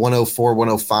was about 104,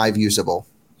 105 usable.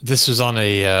 This was on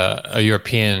a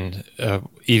European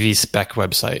EV spec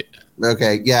website.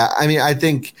 Okay, yeah. I mean, I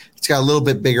think it's got a little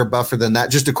bit bigger buffer than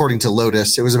that. Just according to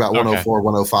Lotus, it was about 104,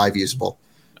 105 usable.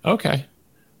 Okay.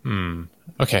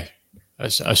 Okay.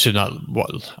 I should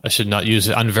not use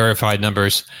unverified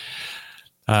numbers.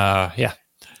 Yeah.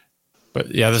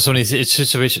 But yeah, that's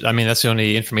the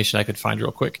only information I could find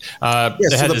real quick. So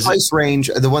the price range,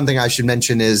 the one thing I should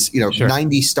mention is, sure.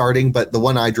 90 starting, but the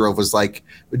one I drove was like,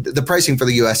 the pricing for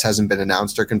the US hasn't been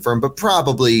announced or confirmed, but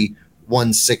probably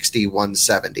 160,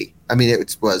 170. I mean,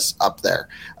 it was up there.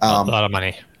 A lot of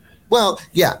money. Well,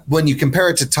 yeah, when you compare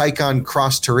it to Taycan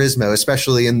Cross Turismo,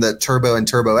 especially in the Turbo and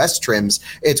Turbo S trims,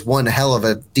 it's one hell of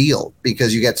a deal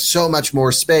because you get so much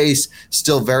more space,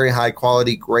 still very high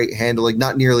quality, great handling,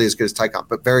 not nearly as good as Taycan,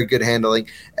 but very good handling,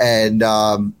 and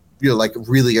like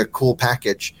really a cool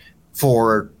package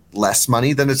for less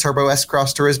money than a Turbo S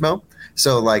Cross Turismo.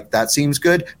 So like that seems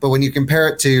good, but when you compare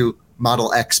it to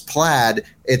Model X Plaid,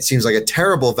 it seems like a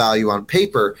terrible value on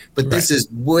paper, but this is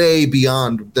way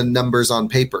beyond the numbers on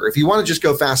paper. If you want to just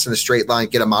go fast in a straight line,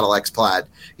 get a Model X Plaid.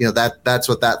 That's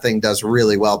what that thing does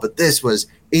really well. But this was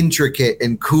intricate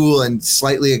and cool and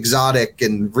slightly exotic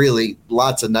and really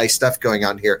lots of nice stuff going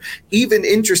on here. Even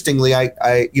interestingly, I'm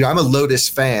a Lotus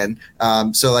fan.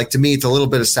 So like to me, it's a little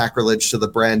bit of sacrilege to the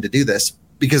brand to do this,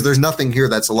 because there's nothing here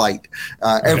that's light.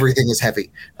 Everything is heavy.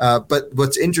 But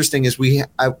what's interesting is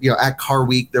at Car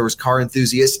Week, there was car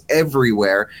enthusiasts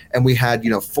everywhere. And we had,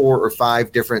 4 or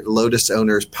 5 different Lotus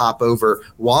owners pop over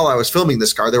while I was filming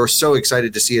this car. They were so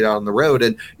excited to see it out on the road.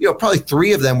 And, probably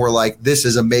 3 of them were like, this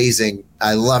is amazing.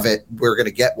 I love it. We're going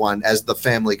to get one as the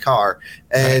family car.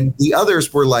 And the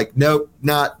others were like, nope,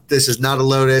 this is not a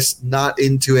Lotus, not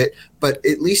into it. But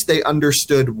at least they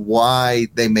understood why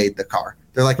they made the car.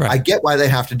 They're like, I get why they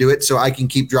have to do it, so I can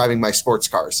keep driving my sports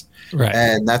cars. Right.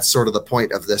 And that's sort of the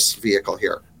point of this vehicle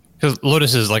here. Because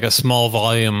Lotus is like a small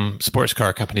volume sports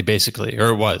car company, basically, or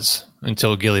it was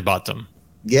until Geely bought them.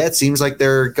 Yeah, it seems like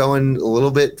they're going a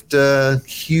little bit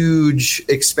huge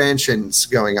expansions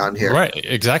going on here. Right,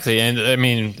 exactly. And I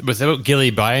mean, without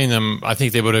Geely buying them, I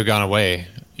think they would have gone away.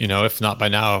 If not by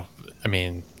now, I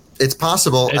mean... It's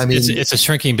possible. It's a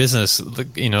shrinking business.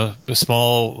 A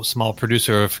small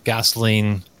producer of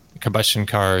gasoline combustion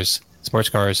cars, sports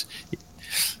cars.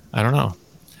 I don't know.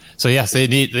 So yes, they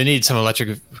need some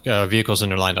electric vehicles in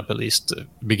their lineup at least to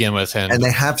begin with, and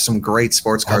they have some great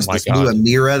sports cars. This new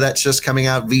Amira that's just coming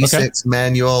out, V6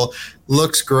 manual,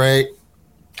 looks great.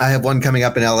 I have one coming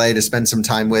up in LA to spend some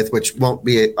time with, which won't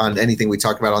be on anything we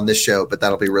talk about on this show, but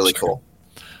that'll be really cool.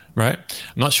 Right.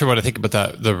 I'm not sure what I think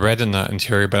about the red in the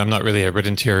interior, but I'm not really a red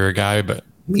interior guy. But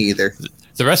me either.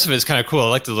 The rest of it is kind of cool. I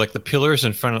like the pillars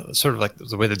in front of, sort of like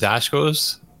the way the dash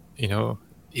goes.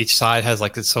 Each side has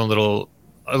like its own little.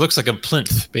 It looks like a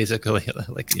plinth, basically.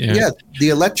 Yeah, the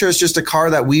Eletre is just a car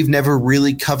that we've never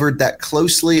really covered that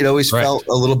closely. It always felt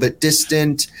a little bit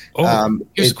distant.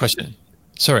 Here's a question.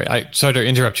 Sorry to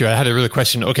interrupt you. I had a really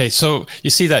question. Okay, so you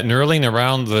see that knurling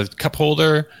around the cup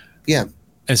holder,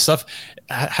 and stuff.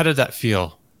 How did that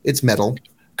feel? It's metal.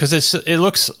 Because it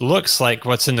looks like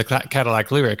what's in the Cadillac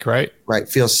Lyric, right? Right.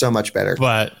 Feels so much better.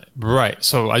 But right.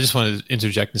 So I just wanted to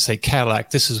interject and say,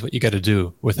 Cadillac, this is what you got to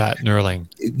do with that knurling.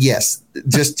 Yes.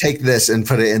 Just take this and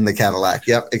put it in the Cadillac.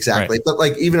 Yep, exactly. Right. But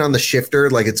like even on the shifter,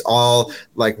 like it's all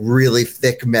like really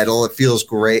thick metal. It feels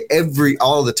great.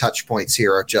 All the touch points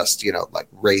here are just, like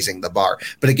raising the bar.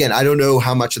 But again, I don't know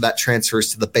how much of that transfers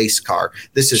to the base car.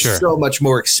 This is so much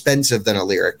more expensive than a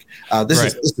Lyric.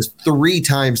 This is 3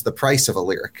 times the price of a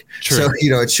Lyric. True. So,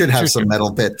 it should have some metal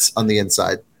bits on the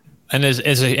inside. And it's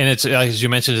as you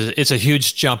mentioned, it's a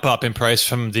huge jump up in price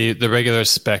from the regular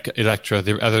spec Eletre,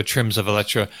 the other trims of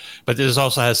Eletre. But this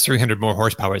also has 300 more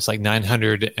horsepower. It's like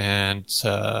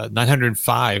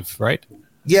 905, right?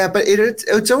 Yeah, but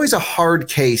it's always a hard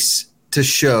case to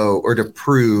show or to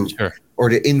prove or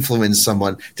to influence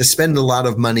someone to spend a lot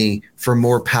of money for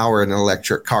more power in an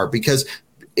electric car, because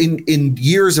in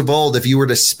years of old, if you were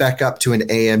to spec up to an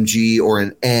AMG or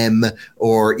an M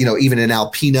or, even an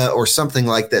Alpina or something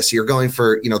like this, you're going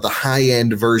for, the high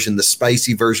end version, the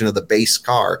spicy version of the base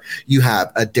car. You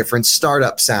have a different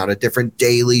startup sound, a different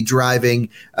daily driving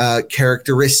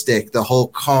characteristic. The whole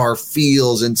car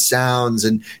feels and sounds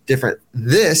and different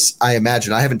This, I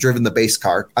imagine, I haven't driven the base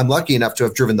car. I'm lucky enough to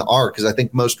have driven the R because I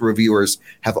think most reviewers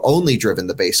have only driven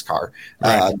the base car.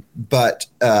 Right. But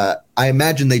I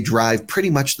imagine they drive pretty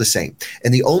much the same.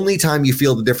 And the only time you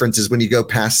feel the difference is when you go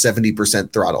past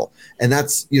 70% throttle. And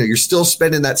that's, you're still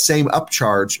spending that same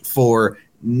upcharge for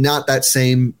not that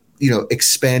same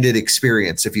expanded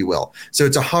experience, if you will. So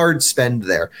it's a hard spend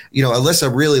there.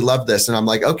 Alyssa really loved this. And I'm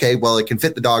like, okay, well, it can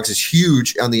fit the dogs. It's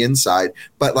huge on the inside,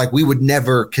 but like we would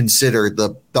never consider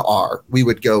the R. We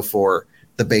would go for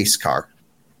the base car.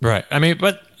 Right. I mean,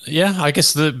 but yeah, I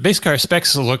guess the base car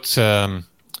specs looked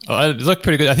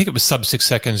pretty good. I think it was sub 6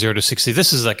 seconds, 0 to 60.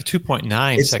 This is like a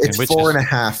 2.9 seconds. It's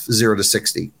 4.5, 0 to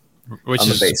 60 which on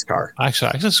the is, base car.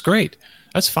 Actually, that's great.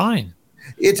 That's fine.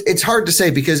 It's hard to say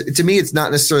because to me, it's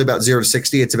not necessarily about 0 to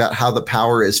 60. It's about how the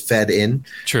power is fed in.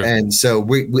 True. And so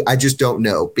I just don't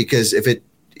know because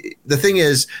the thing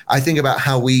is, I think about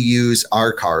how we use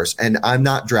our cars, and I'm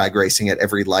not drag racing at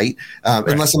every light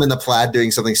unless I'm in the plaid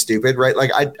doing something stupid, right?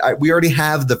 Like we already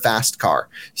have the fast car,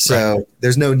 so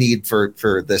there's no need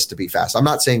for this to be fast. I'm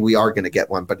not saying we are going to get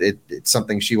one, but it's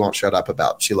something she won't shut up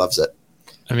about. She loves it.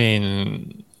 I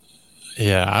mean,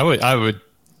 yeah,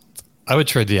 I would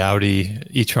trade the Audi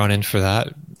e-tron in for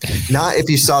that. Not if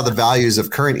you saw the values of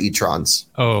current e-trons.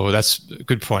 Oh, that's a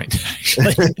good point.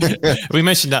 Actually, we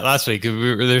mentioned that last week.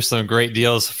 There's some great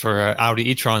deals for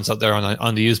Audi e-trons out there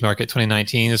on the used market.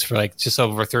 2019 is for like just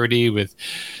over 30 with,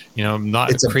 not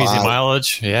crazy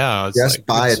mileage. Yeah, just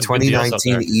buy a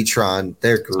 2019 e-tron.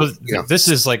 They're great. So this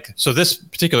is this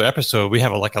particular episode. We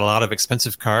have a lot of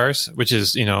expensive cars, which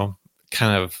is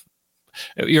kind of.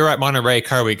 You're at Monterey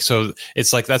Car Week, so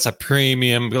it's like that's a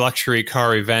premium luxury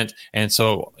car event, and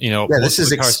so this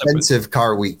is expensive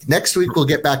car week. Next week we'll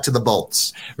get back to the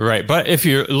bolts, right? But if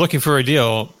you're looking for a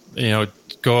deal,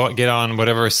 go get on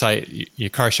whatever site, your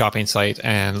car shopping site,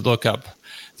 and look up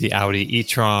the Audi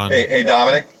e-tron. Hey,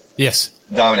 Dominic. Yes,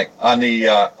 Dominic. On the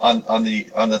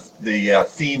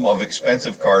theme of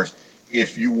expensive cars,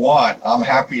 if you want, I'm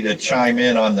happy to chime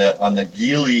in on the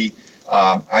Geely.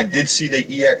 I did see the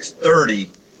EX30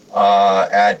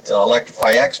 at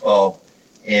Electrify Expo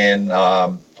on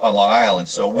Long Island.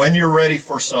 So when you're ready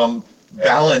for some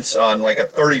balance on like a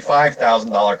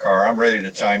 $35,000 car, I'm ready to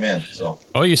chime in. So.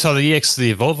 Oh, you saw the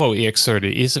Volvo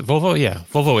EX30? Is it Volvo? Yeah,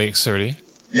 Volvo EX30.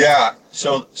 Yeah.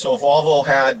 So Volvo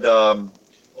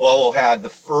had the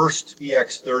first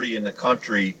EX30 in the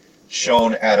country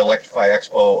shown at Electrify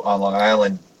Expo on Long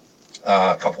Island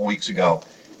a couple weeks ago.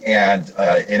 And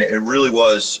it really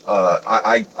was.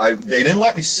 They didn't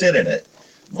let me sit in it,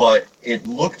 but it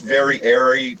looked very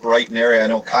airy, bright and airy. I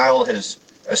know Kyle has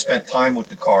spent time with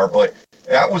the car, but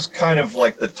that was kind of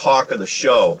like the talk of the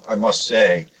show, I must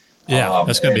say. Yeah,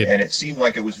 that's going to be. And it seemed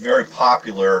like it was very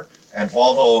popular. And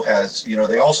Volvo has,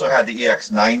 they also had the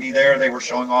EX90 there. They were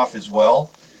showing off as well.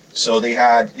 So they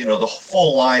had, the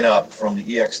full lineup from the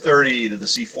EX30 to the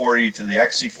C40 to the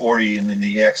XC40 and then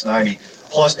the EX90.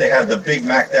 Plus, they had the big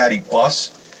Mac Daddy bus,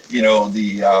 the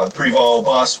Prevost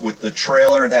bus with the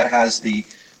trailer that has the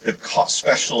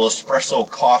special espresso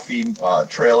coffee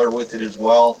trailer with it as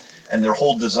well, and their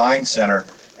whole design center.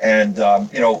 And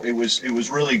it was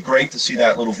really great to see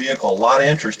that little vehicle. A lot of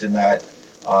interest in that.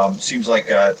 Seems like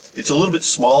it's a little bit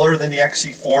smaller than the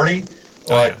XC40,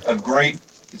 but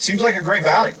it seems like a great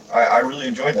value. I really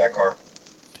enjoyed that car.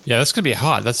 Yeah, that's gonna be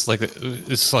hot. It's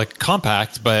like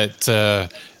compact, but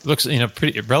looks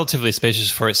pretty relatively spacious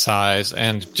for its size,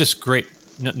 and just great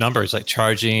numbers like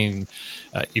charging,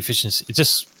 efficiency,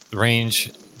 just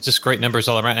range, just great numbers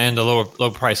all around, and a low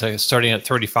price, starting at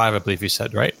 35, I believe you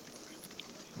said, right?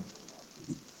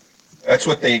 That's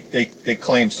what they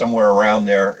claim, somewhere around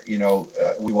there.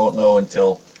 We won't know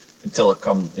until it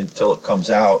comes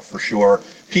out for sure.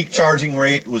 Peak charging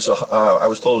rate was I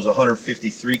was told it was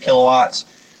 153 kilowatts.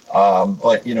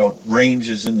 But range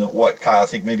is in the Kyle, I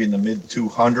think maybe in the mid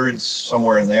 200s,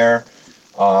 somewhere in there.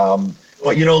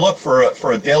 But look,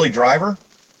 for a daily driver,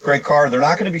 great car. They're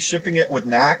not going to be shipping it with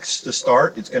NACS to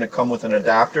start. It's going to come with an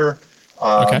adapter.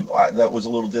 That was a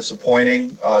little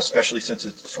disappointing, especially since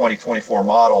it's a 2024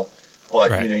 model.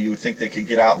 But you would think they could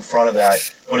get out in front of that.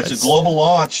 But it's a global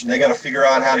launch, and they got to figure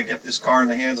out how to get this car in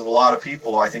the hands of a lot of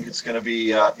people. I think it's going to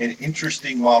be an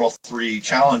interesting Model 3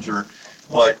 Challenger,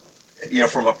 but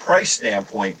from a price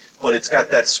standpoint, but it's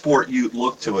got that sport ute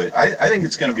look to it. I think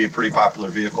it's going to be a pretty popular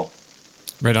vehicle.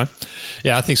 Right on.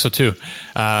 Yeah, I think so too.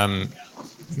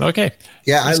 Okay.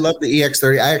 Yeah, I love the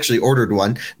EX30. I actually ordered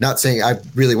one. Not saying I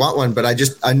really want one, but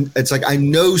it's like I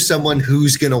know someone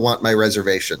who's going to want my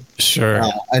reservation. Sure.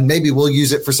 And maybe we'll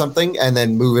use it for something and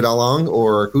then move it along,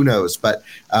 or who knows. But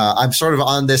I'm sort of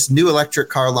on this new electric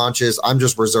car launches. I'm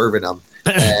just reserving them.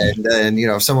 And then,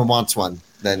 if someone wants one,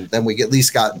 then we at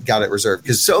least got it reserved,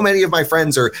 because so many of my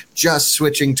friends are just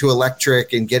switching to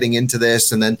electric and getting into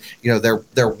this, and then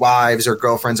their wives or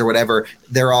girlfriends or whatever,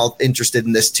 they're all interested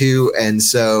in this too, and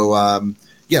so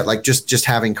like just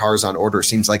having cars on order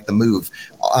seems like the move.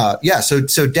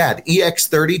 So Dad,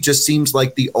 EX30 just seems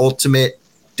like the ultimate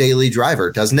daily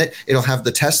driver, doesn't it? It'll have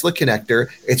the Tesla connector.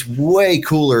 It's way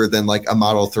cooler than like a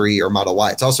Model 3 or Model Y.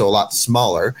 It's also a lot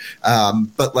smaller,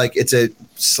 but like it's a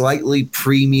slightly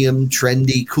premium,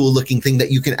 trendy, cool looking thing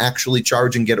that you can actually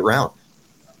charge and get around.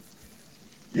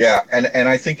 Yeah, and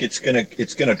I think it's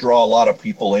gonna draw a lot of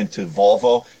people into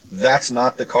Volvo. That's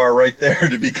not the car right there,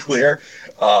 to be clear.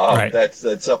 Right.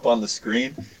 That's up on the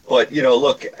screen. But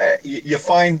look, you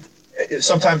find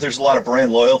sometimes there's a lot of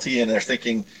brand loyalty, and they're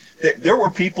thinking. There were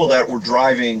people that were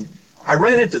driving. I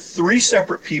ran into 3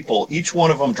 separate people. Each one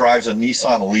of them drives a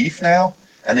Nissan Leaf now,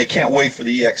 and they can't wait for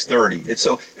the EX30. And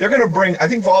so they're going to bring. I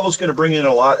think Volvo's going to bring in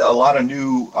a lot of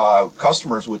new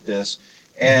customers with this.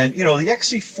 And the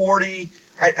XC40,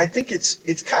 I think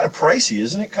it's kind of pricey,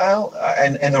 isn't it, Kyle?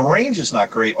 And the range is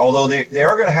not great. Although they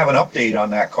are going to have an update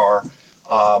on that car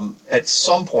at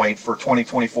some point for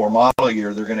 2024 model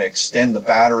year. They're going to extend the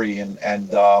battery and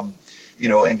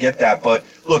get that. But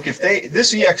look, if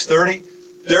this EX30,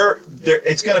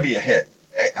 it's going to be a hit.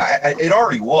 It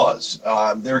already was.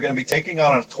 They're going to be taking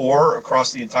on a tour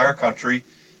across the entire country,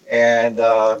 and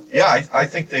I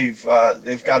think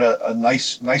they've got a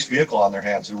nice vehicle on their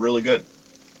hands. They're really good.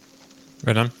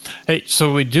 Right on. Hey,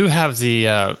 so we do have the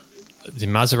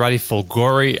Maserati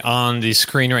Folgore on the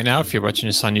screen right now, if you're watching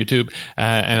this on YouTube,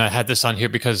 and I had this on here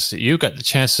because you got the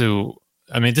chance to.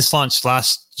 I mean, this launched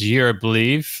last year, I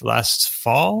believe, last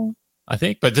fall, I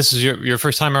think. But this is your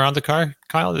first time around the car,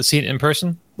 Kyle, to see it in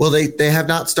person? Well, they have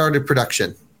not started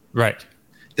production. Right.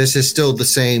 This is still the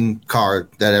same car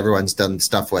that everyone's done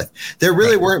stuff with. There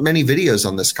really weren't many videos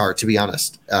on this car, to be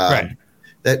honest. I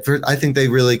think they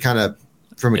really kind of,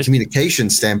 from a communication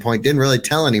standpoint, didn't really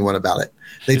tell anyone about it.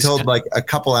 They told like a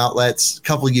couple outlets, a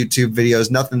couple YouTube videos,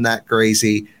 nothing that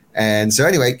crazy. And so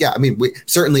anyway, I mean,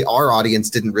 certainly our audience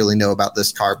didn't really know about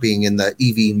this car being in the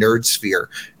EV nerd sphere.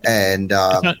 And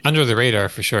it's not under the radar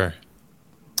for sure.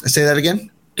 Say that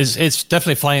again? It's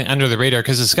definitely flying under the radar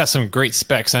because it's got some great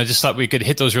specs. And I just thought we could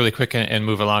hit those really quick and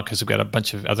move along because we've got a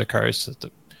bunch of other cars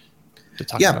to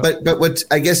talk about. But what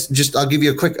I guess I'll give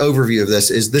you a quick overview of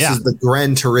this is the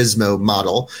Gran Turismo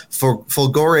model. For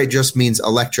Folgore just means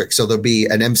electric. So there'll be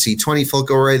an MC20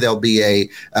 Folgore, there'll be a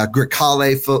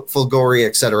Grecale Folgore,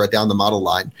 et cetera, down the model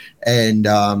line. And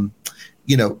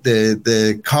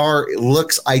the car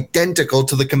looks identical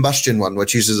to the combustion one,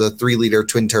 which uses a 3-liter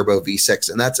twin turbo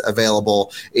V6, and that's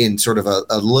available in sort of a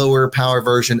lower power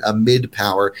version, a mid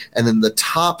power, and then the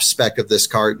top spec of this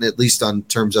car, at least on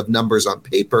terms of numbers on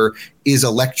paper, is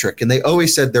electric. And they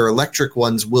always said their electric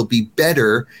ones will be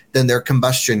better than their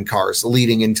combustion cars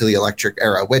leading into the electric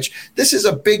era, which this is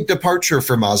a big departure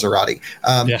for Maserati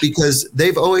because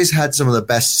they've always had some of the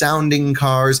best sounding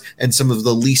cars and some of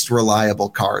the least reliable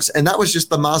cars. And that was just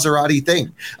the Maserati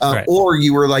thing. Or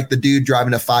you were like the dude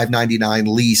driving a $599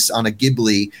 lease on a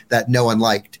Ghibli that no one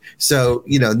liked. So,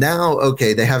 now,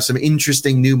 they have some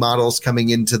interesting new models coming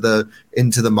into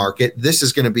the market. This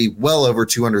is going to be well over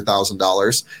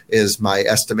 $200,000 is my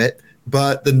estimate,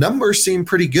 but the numbers seem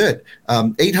pretty good.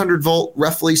 800 volt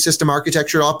roughly system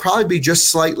architecture. I'll probably be just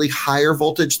slightly higher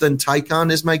voltage than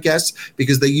Taycan is my guess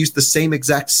because they use the same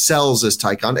exact cells as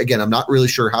Taycan. Again, I'm not really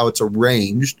sure how it's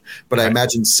arranged, but I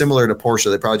imagine similar to Porsche,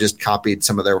 they probably just copied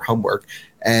some of their homework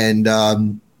and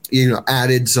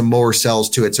added some more cells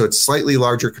to it. So it's slightly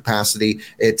larger capacity.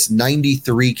 It's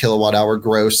 93 kilowatt hour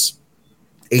gross,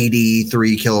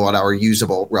 83 kilowatt hour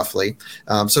usable roughly.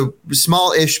 So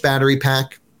small-ish battery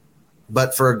pack.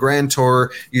 But for a Grand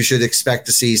Tour, you should expect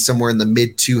to see somewhere in the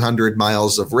mid 200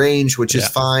 miles of range, which is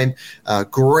fine.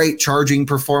 Great charging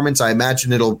performance. I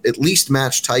imagine it'll at least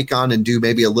match Taycan and do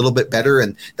maybe a little bit better.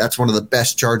 And that's one of the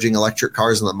best charging electric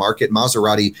cars in the market.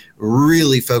 Maserati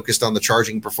really focused on the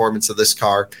charging performance of this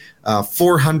car.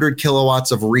 400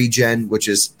 kilowatts of regen, which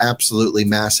is absolutely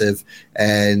massive.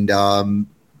 And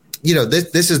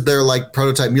this is their like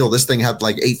prototype mule. This thing had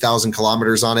like 8,000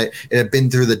 kilometers on it. It had been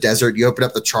through the desert. You open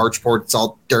up the charge port, it's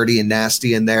all dirty and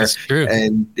nasty in there. That's true.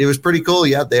 And it was pretty cool.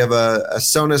 Yeah, they have a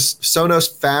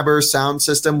Sonos Faber sound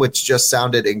system, which just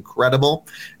sounded incredible.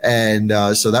 And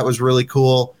so that was really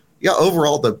cool. Yeah,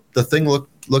 overall, the thing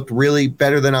looked really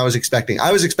better than I was expecting.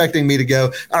 I was expecting me to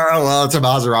go, oh, well, it's a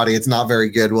Maserati. It's not very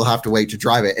good. We'll have to wait to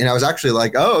drive it. And I was actually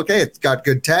like, oh, okay, it's got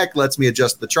good tech. Lets me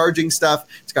adjust the charging stuff.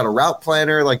 It's got a route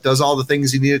planner, like does all the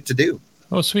things you need it to do.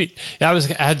 Oh, sweet. Yeah,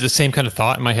 I had the same kind of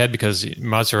thought in my head because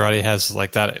Maserati has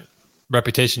like that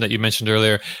reputation that you mentioned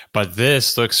earlier, but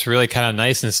this looks really kind of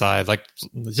nice inside, like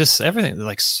just everything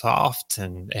like soft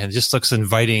and just looks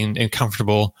inviting and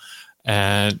comfortable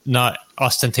and not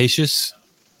ostentatious,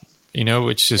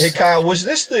 which is. Hey Kyle, was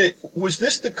this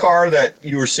the car that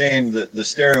you were saying that the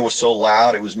stereo was so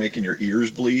loud it was making your ears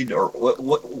bleed, or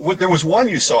what there was one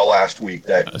you saw last week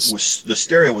that was the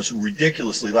stereo was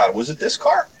ridiculously loud. Was it this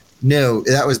car? No,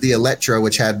 that was the Eletre,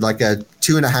 which had like a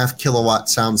 2.5 kilowatt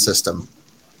sound system.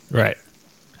 Right.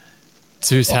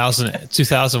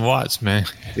 2,000 watts, man.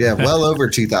 Yeah, well over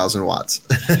 2,000 watts.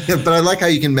 But I like how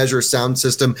you can measure sound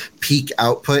system peak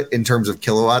output in terms of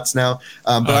kilowatts now.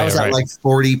 But I was at like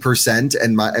 40%,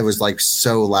 and it was like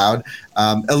so loud.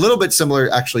 A little bit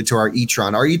similar actually to our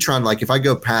e-tron. Our e-tron, like if I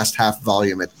go past half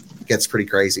volume, it gets pretty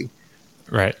crazy.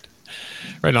 Right.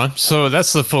 Right on. So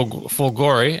that's the full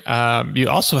glory. You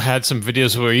also had some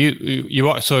videos where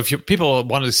you so if people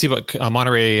wanted to see what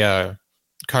Monterey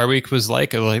Car Week was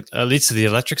like, at least the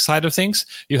electric side of things,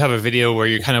 you have a video where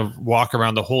you kind of walk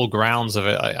around the whole grounds of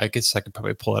it. I guess I could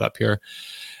probably pull it up here.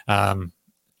 I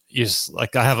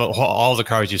have all the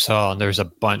cars you saw, and there's a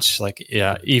bunch like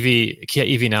Kia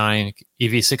EV9,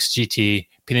 EV6 GT,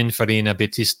 Pininfarina,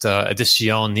 Battista,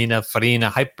 Edition, Nina Farina,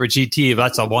 Hyper GT.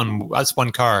 That's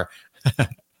one car.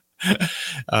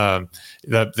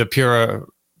 The Pura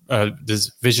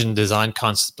this Vision design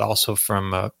concept also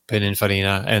from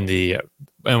Pininfarina,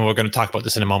 and we're going to talk about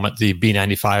this in a moment, the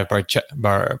B95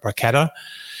 Barchetta.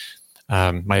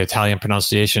 My Italian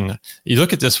pronunciation, you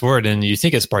look at this word and you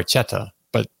think it's Barchetta,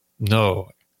 but no.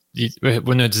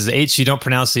 When there's an H, you don't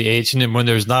pronounce the H, and then when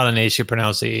there's not an H, you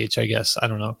pronounce the H, I guess. I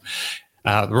don't know.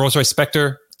 Rolls-Royce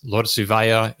Spectre, Lotus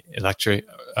Evija, Eletre,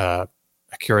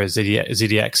 Acura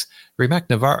ZDX, Rimac,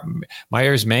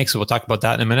 Myers, Manx. We'll talk about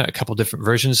that in a minute. A couple different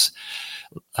versions.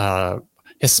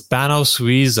 Hispano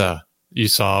Suiza you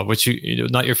saw, which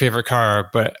not your favorite car,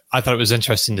 but I thought it was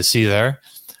interesting to see there.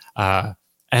 And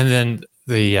then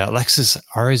the Lexus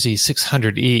RZ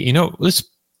 600E.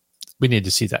 We need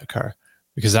to see that car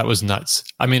because that was nuts.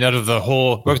 I mean, out of the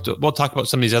whole, we'll talk about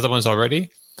some of these other ones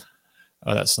already.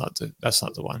 Oh, that's not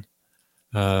the one.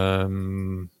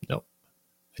 No.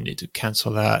 I need to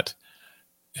cancel that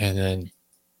and then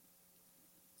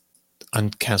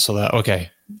uncancel that. Okay.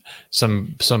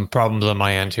 Some problems on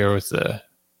my end here with the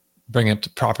bringing up the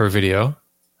proper video.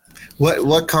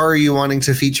 What car are you wanting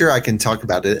to feature? I can talk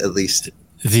about it at least.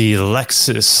 The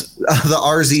Lexus. The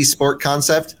RZ Sport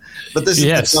concept. But this is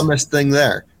the dumbest thing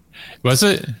there. Was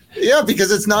it? Yeah, because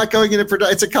it's not going into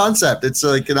production. It's a concept. It's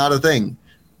like not a thing.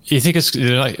 You think it's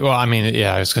like? Well, I mean,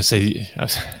 yeah. I was going to say. I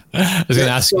was going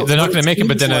to ask. They're not going to make it,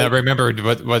 but then I remembered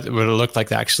what it looked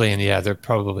like actually, and yeah, they're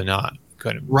probably not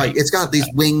going to. Right. It's got these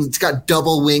wings. It's got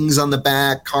double wings on the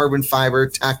back, carbon fiber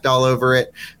tacked all over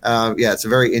it. It's a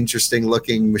very interesting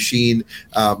looking machine.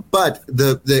 But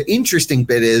the interesting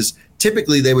bit is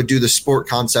typically they would do the sport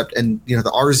concept, and the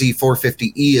RZ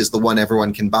 450E is the one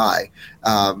everyone can buy,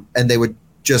 and they would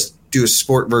just do a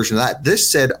sport version of that.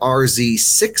 This said RZ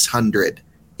 600.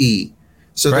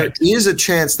 So There is a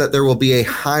chance that there will be a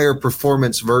higher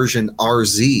performance version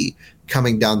RZ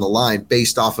coming down the line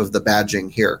based off of the badging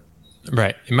here.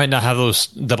 Right. It might not have those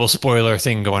double spoiler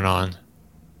thing going on.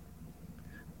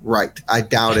 Right. I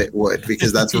doubt it would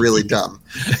because that's really dumb.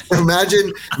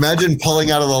 Imagine pulling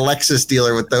out of the Lexus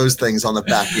dealer with those things on the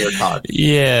back of your car.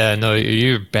 Yeah, no,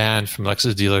 you're banned from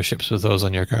Lexus dealerships with those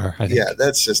on your car, I think. Yeah,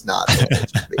 that's just not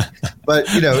But,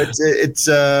 it's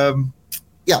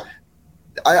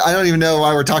I don't even know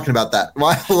why we're talking about that.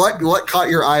 What caught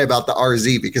your eye about the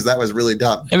RZ? Because that was really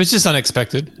dumb. It was just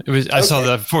unexpected. I saw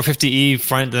the 450E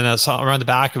front, and I saw around the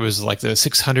back it was like the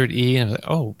 600E, and I was like,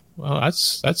 oh, well,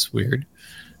 that's weird.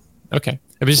 Okay,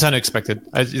 it was just unexpected.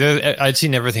 I'd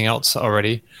seen everything else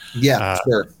already. Yeah,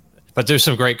 sure. But there's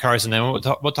some great cars, and then we'll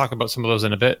talk about some of those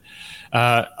in a bit.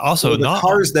 Also,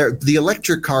 the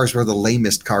electric cars were the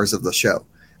lamest cars of the show.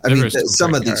 I mean,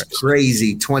 some of these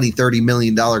crazy $20, $30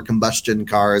 million combustion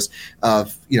cars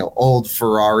of, old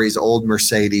Ferraris, old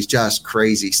Mercedes, just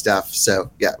crazy stuff.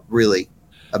 So, yeah, really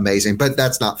amazing. But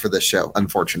that's not for this show,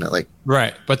 unfortunately.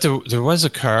 Right. But there was a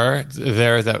car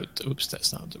there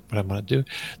that's not what I want to do.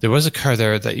 There was a car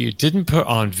there that you didn't put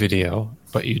on video,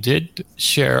 but you did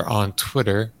share on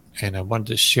Twitter. And I wanted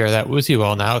to share that with you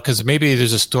all now because maybe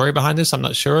there's a story behind this. I'm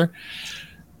not sure.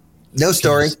 No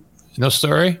story. No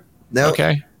story? No.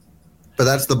 Okay. But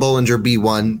that's the Bollinger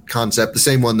B1 concept, the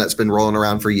same one that's been rolling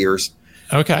around for years.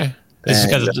 Okay. This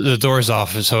has got the doors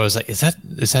off, so I was like, is that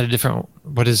a different?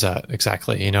 What is that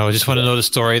exactly? I just want to know the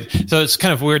story. So it's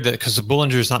kind of weird that because the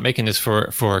Bollinger is not making this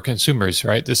for consumers,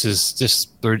 right? This is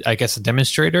just, I guess, a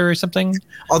demonstrator or something.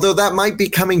 Although that might be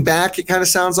coming back, it kind of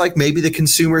sounds like maybe the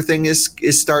consumer thing is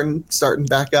starting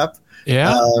back up.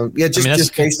 Yeah,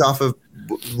 just based off of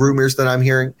rumors that I'm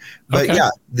hearing. But okay.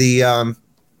 I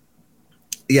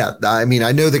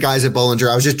know the guys at Bollinger.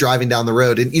 I was just driving down the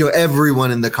road, and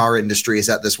everyone in the car industry is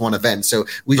at this one event. So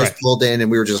we just pulled in, and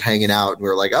we were just hanging out, and we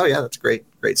were like, "Oh yeah, that's a great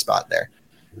spot there."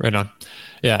 Right on.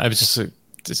 Yeah, I was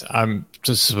I'm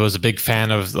was a big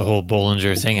fan of the whole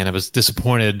Bollinger thing, and I was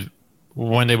disappointed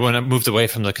when they moved away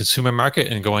from the consumer market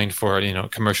and going for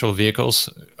commercial vehicles.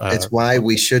 It's why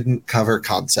we shouldn't cover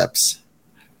concepts.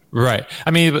 Right.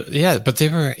 I mean, but they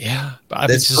were,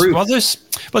 That's true.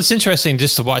 It's interesting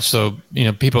just to watch. So,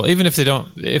 people, even if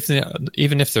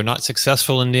they're not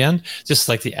successful in the end, just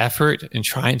like the effort in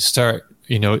trying to start,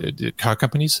 car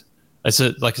companies. It's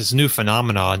this new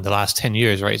phenomenon in the last 10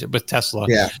 years, right? With Tesla.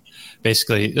 Yeah.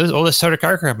 Basically, let's start a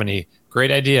car company.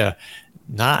 Great idea.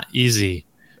 Not easy.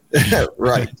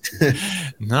 Right.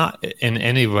 Not in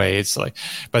any way. It's like,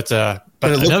 but it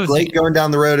looked great going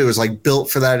down the road. It was like built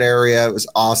for that area. It was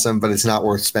awesome, but it's not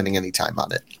worth spending any time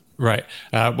on it. Right.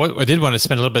 What I did want to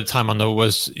spend a little bit of time on, though,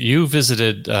 was you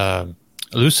visited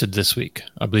Lucid this week,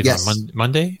 I believe. Yes. On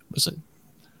Monday, was it?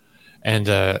 And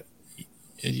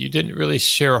you didn't really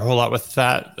share a whole lot with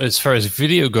that as far as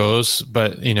video goes,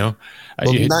 but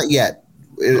not yet.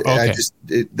 Okay.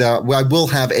 I will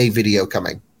have a video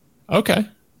coming. Okay.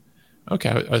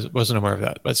 I wasn't aware of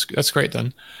that. That's great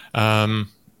then.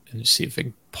 Let's see if I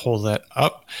can pull that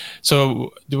up.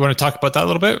 So, do you want to talk about that a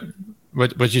little bit?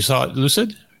 What you saw at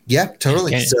Lucid? Yeah,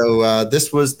 totally. Okay. So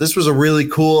this was a really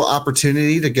cool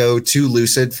opportunity to go to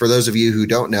Lucid. For those of you who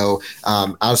don't know,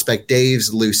 Out of Spec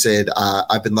Dave's Lucid,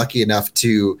 I've been lucky enough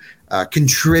to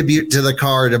contribute to the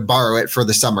car to borrow it for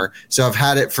the summer. So I've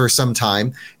had it for some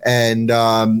time, and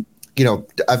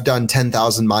I've done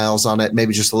 10,000 miles on it,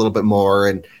 maybe just a little bit more,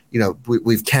 and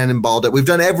we've cannonballed it. We've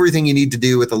done everything you need to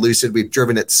do with a Lucid. We've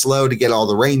driven it slow to get all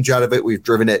the range out of it. We've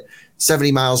driven it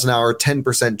 70 miles an hour,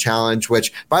 10% challenge,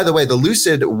 which, by the way, the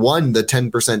Lucid won the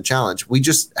 10% challenge. We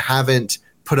just haven't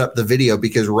put up the video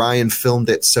because Ryan filmed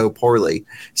it so poorly.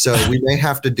 So we may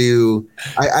have to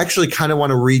I actually kind of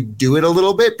want to redo it a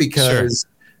little bit because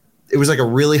it was like a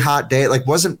really hot day. It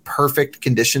wasn't perfect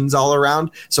conditions all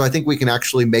around. So I think we can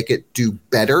actually make it do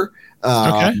better.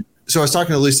 Okay. So I was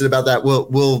talking to Lucid about that.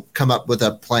 We'll come up with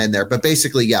a plan there. But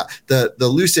basically, the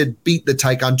Lucid beat the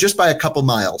Taycan just by a couple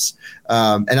miles.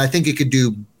 And I think it could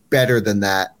do better than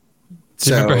that. Do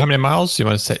you remember how many miles? You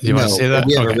want to say that?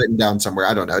 We have it written down somewhere.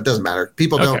 I don't know. It doesn't matter.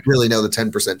 People don't really know the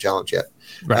 10% challenge yet.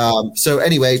 Right. So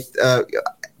anyway,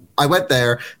 I went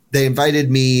there. They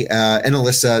invited me and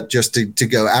Alyssa just to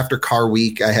go after Car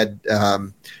Week. I had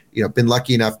been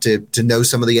lucky enough to know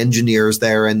some of the engineers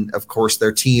there and, of course,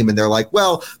 their team. And they're like,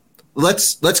 well,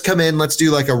 let's come in. Let's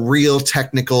do like a real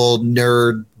technical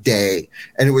nerd day.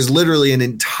 And it was literally an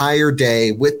entire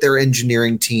day with their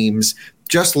engineering teams,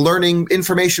 just learning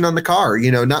information on the car,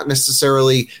 not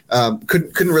necessarily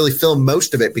couldn't really film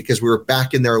most of it because we were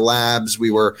back in their labs. We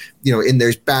were, in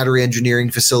their battery engineering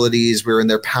facilities. We were in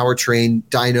their powertrain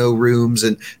dyno rooms.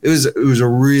 And it was a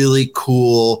really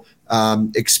cool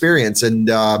experience.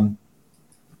 And,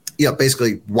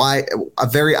 basically a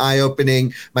very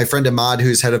eye-opening. My friend Ahmad,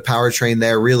 who's head of powertrain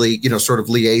there, really, sort of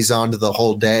liaisoned the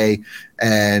whole day.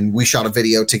 And we shot a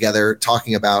video together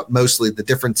talking about mostly the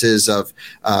differences of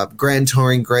Grand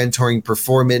Touring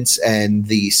Performance, and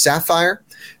the Sapphire.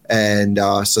 And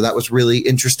so that was really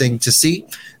interesting to see.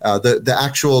 The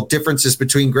actual differences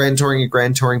between Grand Touring and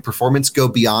Grand Touring Performance go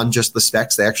beyond just the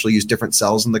specs. They actually use different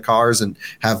cells in the cars and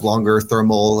have longer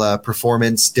thermal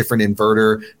performance, different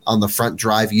inverter on the front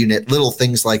drive unit, little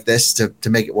things like this to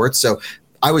make it work. So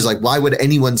I was like, why would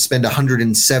anyone spend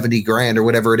 $170,000 or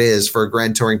whatever it is for a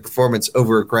Grand Touring Performance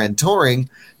over a Grand Touring?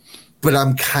 But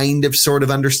I'm kind of sort of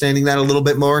understanding that a little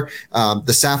bit more.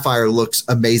 The Sapphire looks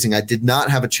amazing. I did not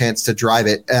have a chance to drive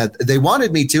it. They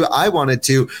wanted me to. I wanted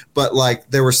to. But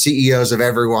there were CEOs of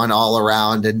everyone all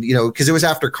around. And, because it was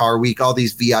after Car Week, all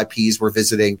these VIPs were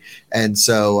visiting. And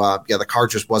so, the car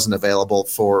just wasn't available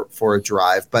for a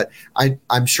drive. But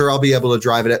I'm sure I'll be able to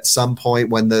drive it at some point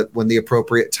when the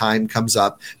appropriate time comes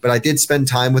up. But I did spend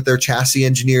time with their chassis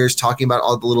engineers talking about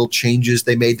all the little changes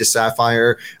they made to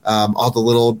Sapphire, all the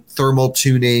little thermal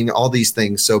tuning, all these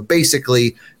things. So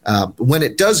basically, when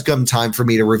it does come time for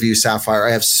me to review Sapphire,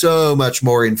 I have so much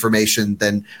more information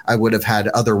than I would have had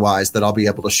otherwise that I'll be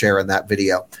able to share in that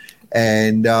video.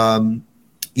 And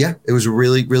it was a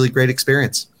really, really great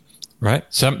experience. Right.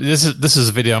 So this is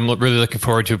a video I'm really looking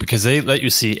forward to because they let you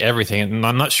see everything, and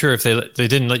I'm not sure if they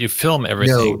didn't let you film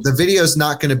everything. No, the video's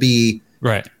not going to be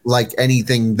right like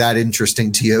anything that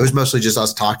interesting to you. It was mostly just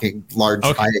us talking large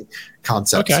high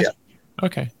concepts. Okay. Yeah.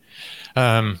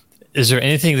 Okay. Is there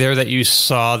anything there that you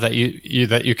saw that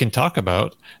you can talk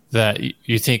about that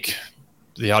you think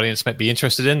the audience might be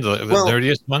interested in, the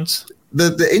nerdiest ones?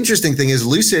 The interesting thing is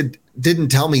Lucid didn't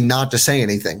tell me not to say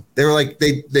anything. They were like,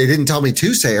 they didn't tell me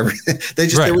to say everything.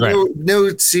 There were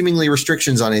no seemingly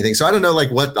restrictions on anything. So I don't know like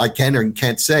what I can or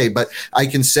can't say, but I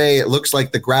can say it looks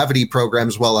like the gravity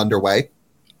program's well underway.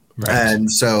 Right. And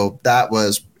so that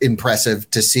was impressive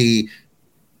to see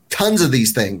tons of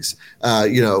these things,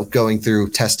 going through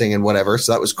testing and whatever.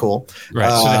 So that was cool. Right.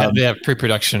 So they have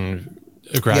pre-production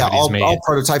all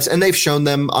prototypes, and they've shown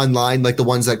them online, like the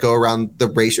ones that go around the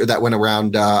race or that went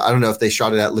around. I don't know if they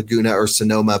shot it at Laguna or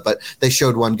Sonoma, but they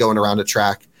showed one going around a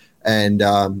track, and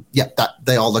that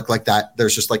they all look like that.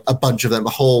 There's just like a bunch of them, a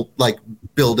whole like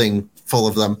building full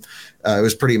of them. It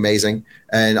was pretty amazing,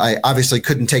 and I obviously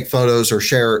couldn't take photos or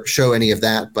show any of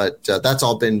that, but that's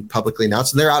all been publicly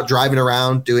announced. And they're out driving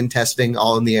around doing testing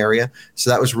all in the area, so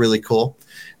that was really cool.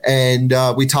 And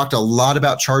we talked a lot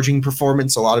about charging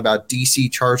performance, a lot about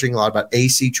DC charging, a lot about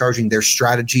AC charging, their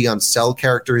strategy on cell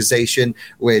characterization,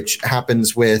 which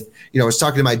happens with, I was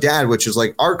talking to my dad, which is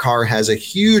like our car has a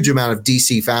huge amount of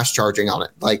DC fast charging on it,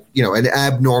 like, an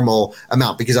abnormal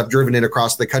amount, because I've driven it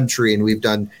across the country and we've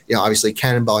done, obviously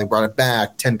cannonballing, brought it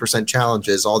back, 10%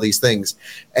 challenges, all these things.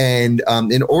 And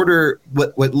in order,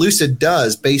 what Lucid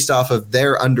does based off of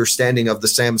their understanding of the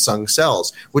Samsung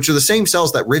cells, which are the same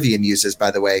cells that Rivian uses, by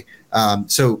the way.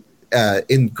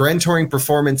 In Grand Touring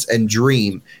Performance and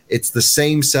Dream, it's the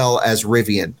same cell as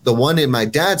Rivian. The one in my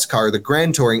dad's car, the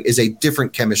Grand Touring, is a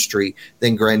different chemistry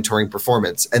than Grand Touring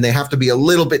Performance. And they have to be a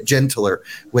little bit gentler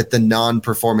with the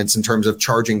non-performance in terms of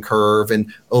charging curve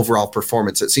and overall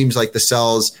performance. It seems like the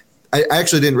cells, I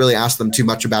actually didn't really ask them too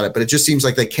much about it, but it just seems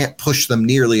like they can't push them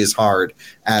nearly as hard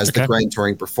as the Grand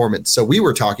Touring Performance. So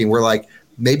we're like,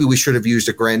 maybe we should have used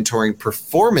a Grand Touring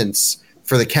Performance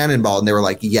for the Cannonball, and they were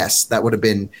like, yes, that would have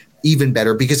been even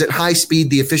better, because at high speed,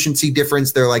 the efficiency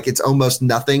difference, they're like, it's almost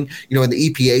nothing. In the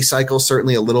EPA cycle,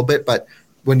 certainly a little bit, but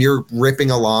when you're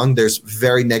ripping along, there's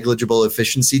very negligible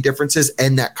efficiency differences,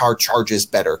 and that car charges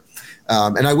better.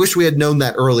 And I wish we had known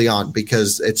that early on,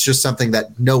 because it's just something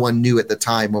that no one knew at the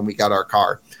time when we got our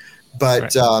car.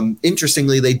 But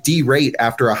interestingly, they derate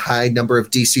after a high number of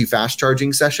DC fast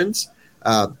charging sessions.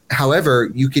 However,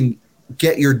 you can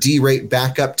get your D rate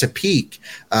back up to peak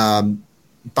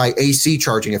by AC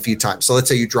charging a few times. So let's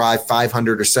say you drive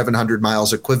 500 or 700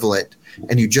 miles equivalent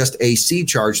and you just AC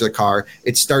charge the car,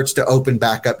 it starts to open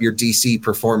back up your DC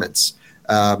performance.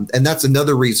 And that's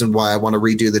another reason why I want to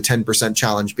redo the 10%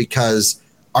 challenge, because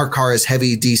our car is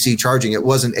heavy DC charging. It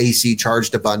wasn't AC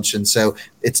charged a bunch, and so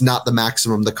it's not the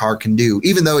maximum the car can do,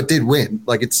 even though it did win.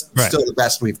 Like, it's still the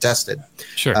best we've tested.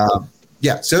 Sure.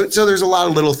 So there's a lot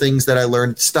of little things that I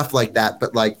learned, stuff like that,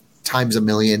 but like times a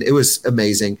million. It was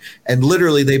amazing. And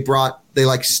literally they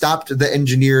stopped the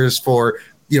engineers for,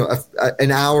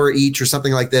 an hour each or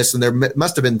something like this. And there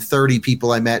must have been 30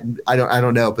 people I met. I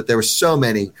don't know, but there were so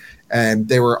many, and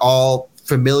they were all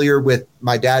familiar with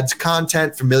my dad's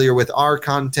content, familiar with our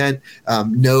content,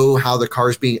 know how the car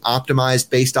is being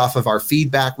optimized based off of our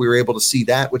feedback. We were able to see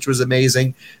that, which was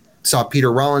amazing. Saw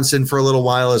Peter Rawlinson for a little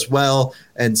while as well.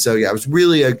 And so, it was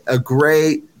really a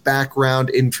great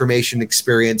background information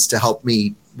experience to help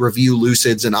me review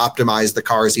Lucids and optimize the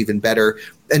cars even better,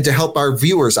 and to help our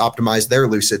viewers optimize their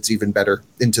Lucids even better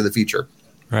into the future.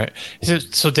 Right.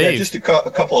 So Dave, just a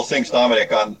couple of things,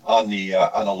 Dominic, on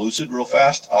the Lucid real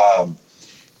fast.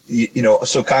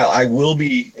 So Kyle, I will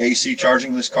be AC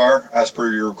charging this car as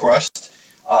per your request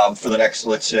for the next,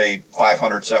 let's say,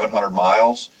 500, 700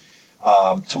 miles.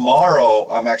 Tomorrow,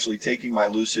 I'm actually taking my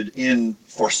Lucid in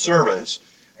for service,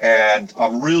 and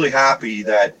I'm really happy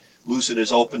that Lucid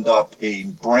has opened up a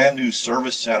brand new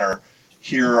service center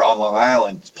here on Long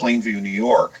Island, Plainview, New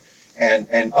York.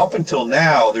 And up until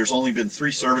now, there's only been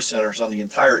 3 service centers on the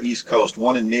entire East Coast,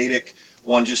 one in Natick,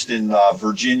 one just in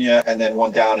Virginia, and then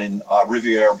one down in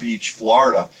Riviera Beach,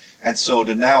 Florida. And so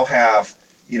to now have,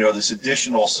 this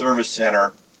additional service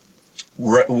center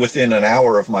within an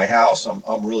hour of my house,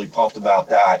 I'm really pumped about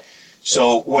that.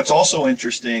 So what's also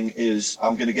interesting is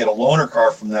I'm going to get a loaner car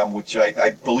from them, which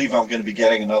I believe I'm going to be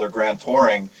getting another Grand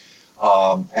Touring.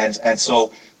 And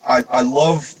so I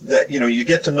love that, you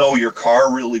get to know your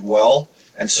car really well,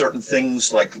 and certain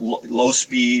things like low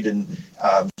speed and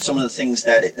some of the things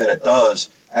that it does.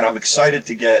 And I'm excited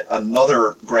to get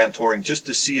another Grand Touring just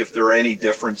to see if there are any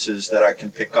differences that I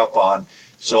can pick up on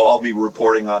So I'll be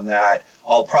reporting on that.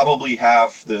 I'll probably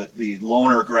have the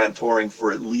loaner Grand Touring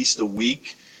for at least a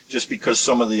week, just because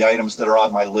some of the items that are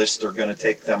on my list are going to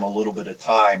take them a little bit of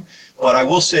time. But I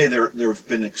will say they've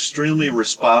been extremely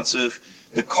responsive.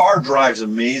 The car drives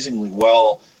amazingly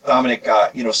well. Dominic,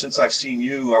 since I've seen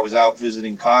you, I was out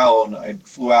visiting Kyle, and I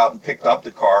flew out and picked up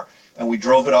the car, and we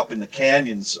drove it up in the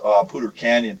canyons, Poudre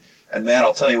Canyon. And man,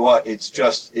 I'll tell you what, it's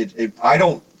just, I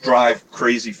don't drive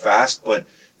crazy fast, but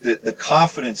the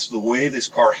confidence, the way this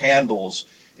car handles,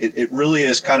 it really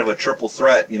is kind of a triple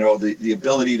threat. The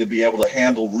ability to be able to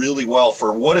handle really well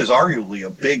for what is arguably a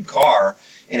big car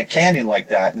in a canyon like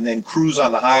that, and then cruise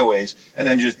on the highways, and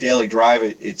then just daily drive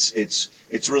it.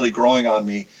 It's really growing on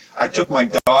me. I took my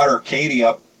daughter Katie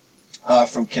up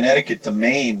from Connecticut to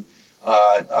Maine.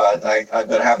 I'm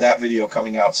gonna have that video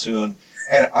coming out soon,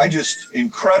 and I just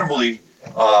incredibly,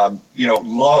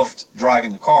 loved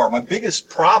driving the car. My biggest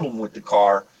problem with the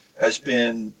car has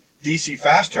been DC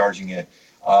fast charging it.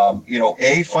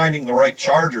 Finding the right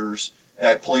chargers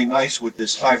that play nice with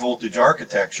this high voltage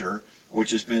architecture,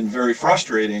 which has been very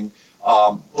frustrating.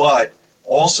 But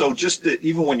also just that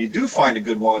even when you do find a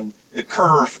good one, the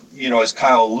curve, as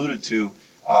Kyle alluded to,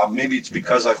 maybe it's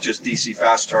because I've just DC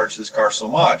fast charged this car so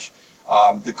much.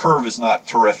 The curve is not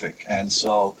terrific. And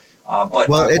so, but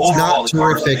it's overall, not the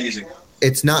car is terrific. amazing.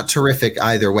 It's not terrific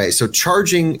either way. So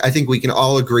charging, I think we can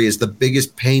all agree, is the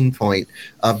biggest pain point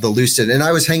of the Lucid. And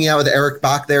I was hanging out with Eric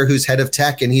Bach there, who's head of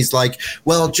tech, and he's like,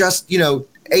 well, just,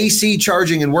 AC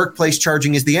charging and workplace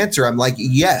charging is the answer. I'm like,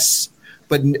 yes,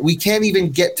 but we can't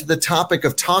even get to the topic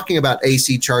of talking about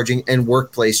AC charging and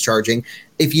workplace charging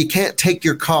if you can't take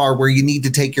your car where you need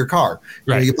to take your car.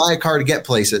 Right. You buy a car to get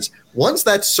places. Once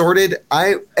that's sorted,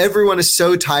 everyone is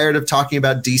so tired of talking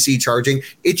about DC charging.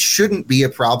 It shouldn't be a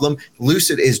problem.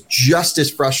 Lucid is just as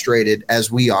frustrated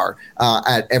as we are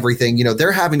at everything.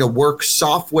 They're having to work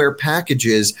software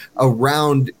packages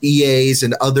around EAs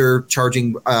and other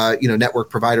charging, network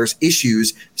providers'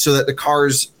 issues so that the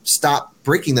cars stop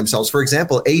breaking themselves. For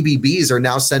example, ABBs are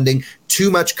now sending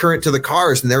too much current to the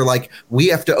cars, and they're like, we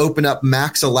have to open up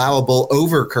max allowable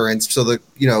overcurrents so that,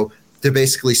 to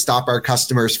basically stop our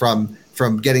customers from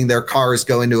getting their cars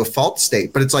go into a fault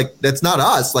state. But it's like, that's not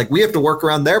us. Like, we have to work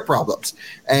around their problems.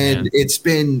 And It's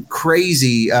been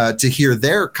crazy to hear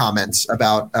their comments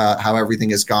about how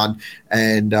everything has gone.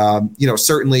 And,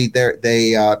 certainly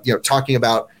they talking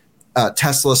about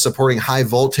Tesla supporting high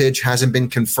voltage hasn't been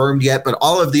confirmed yet, but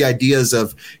all of the ideas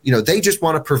of, they just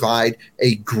want to provide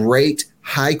a great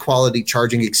high quality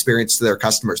charging experience to their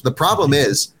customers. The problem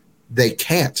is they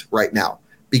can't right now,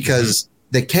 because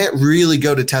they can't really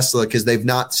go to Tesla because they've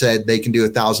not said they can do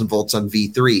 1,000 volts on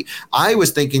V3. I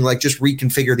was thinking just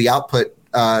reconfigure the output,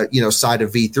 side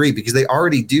of V3, because they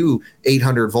already do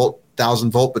 800 volt,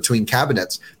 1,000 volt between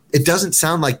cabinets. It doesn't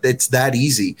sound like it's that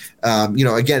easy.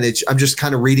 Again, I'm just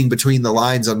kind of reading between the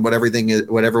lines on what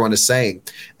everyone is saying.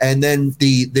 And then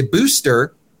the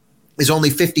booster is only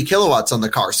 50 kilowatts on the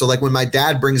car. So like when my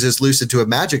dad brings his Lucid to a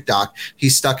Magic Dock,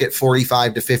 he's stuck at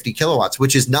 45 to 50 kilowatts,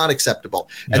 which is not acceptable.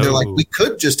 And they're like, we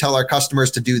could just tell our customers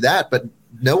to do that, but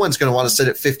no one's going to want to sit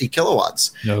at 50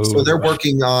 kilowatts. So they're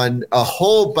working on a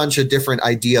whole bunch of different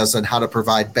ideas on how to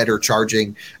provide better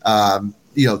charging,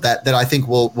 that I think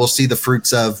we'll see the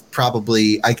fruits of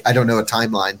probably, I don't know a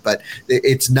timeline, but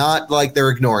it's not like they're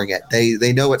ignoring it.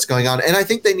 They know what's going on. And I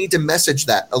think they need to message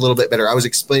that a little bit better. I was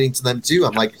explaining to them too.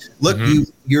 I'm like, look,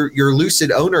 your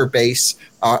Lucid owner base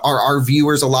are our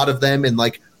viewers, a lot of them. And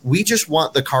like, we just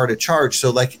want the car to charge.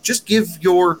 So like, just give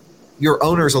your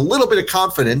owners a little bit of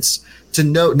confidence to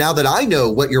know, now that I know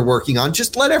what you're working on,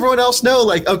 just let everyone else know,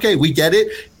 like, okay, we get it,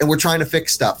 and we're trying to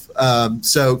fix stuff. I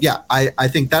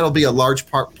think that'll be a large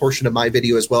portion of my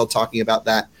video as well, talking about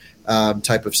that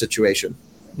type of situation.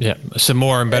 Yeah, some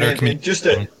more and better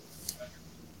communication.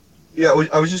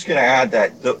 I was just going to add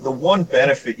that the one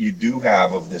benefit you do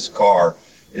have of this car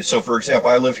is, so for example,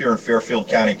 I live here in Fairfield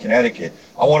County, Connecticut.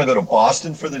 I want to go to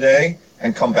Boston for the day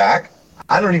and come back.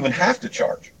 I don't even have to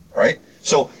charge, right?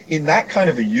 So in that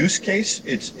kind of a use case,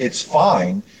 it's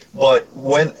fine. But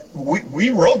when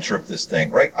we road trip this thing,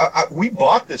 right? I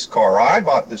bought this car. I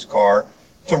bought this car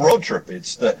to road trip.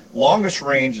 It's the longest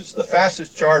range. It's the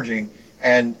fastest charging,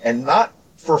 and not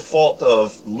for fault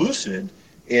of Lucid.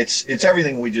 It's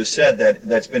everything we just said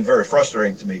that's been very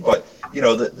frustrating to me. But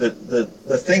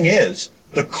the thing is,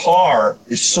 the car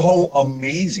is so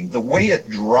amazing. The way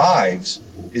it drives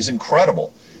is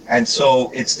incredible. And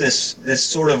so it's this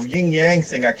sort of yin-yang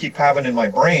thing I keep having in my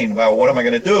brain about what am I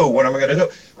going to do? What am I going to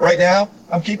do? Right now,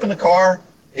 I'm keeping the car.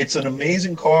 It's an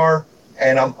amazing car,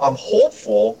 and I'm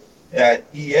hopeful that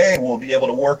EA will be able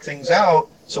to work things out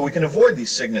so we can avoid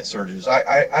these signet surges.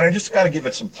 I just got to give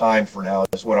it some time for now,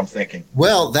 is what I'm thinking.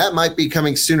 Well, that might be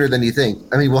coming sooner than you think.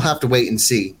 I mean, we'll have to wait and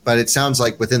see, but it sounds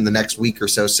like within the next week or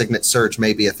so, signet surge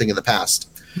may be a thing of the past.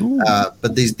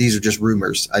 But these are just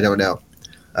rumors. I don't know.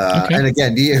 Okay. And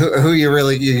again, you're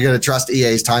going to trust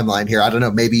EA's timeline here? I don't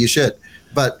know. Maybe you should.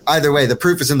 But either way, the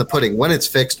proof is in the pudding. When it's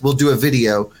fixed, we'll do a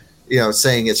video,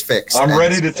 saying it's fixed. I'm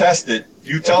ready to test it.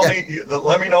 You tell me,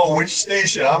 let me know which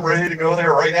station. I'm ready to go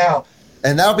there right now.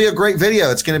 And that'll be a great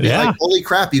video. It's going to be like, holy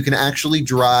crap, you can actually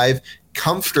drive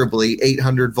comfortably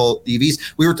 800-volt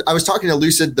EVs. I was talking to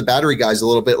Lucid, the battery guys, a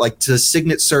little bit. Like, the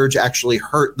signet surge actually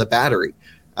hurt the battery.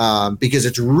 Because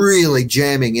it's really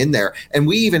jamming in there. And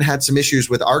we even had some issues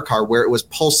with our car where it was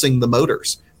pulsing the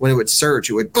motors. When it would surge,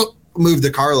 it would move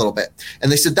the car a little bit.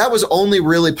 And they said that was only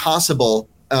really possible.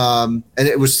 And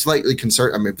it was slightly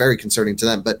very concerning to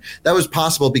them, but that was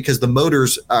possible because the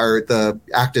motors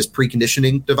act as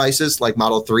preconditioning devices like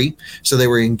Model 3. So they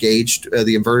were engaged,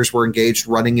 the inverters were engaged,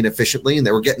 running inefficiently, and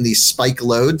they were getting these spike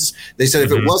loads. They said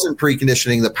if it wasn't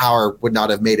preconditioning, the power would not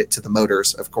have made it to the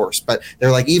motors, of course. But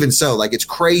they're like, even so, like, it's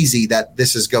crazy that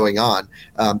this is going on.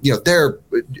 They're,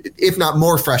 if not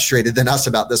more frustrated than us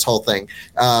about this whole thing.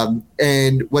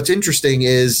 And what's interesting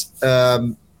is,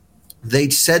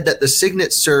 they said that the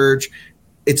signet surge,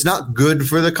 it's not good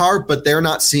for the car, but they're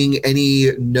not seeing any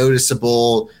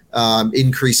noticeable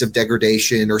increase of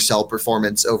degradation or cell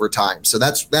performance over time. So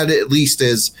that at least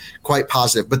is quite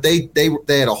positive. But they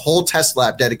had a whole test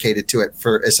lab dedicated to it,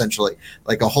 for essentially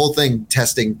like a whole thing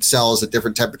testing cells at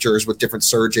different temperatures with different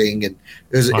surging, and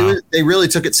they really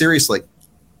took it seriously.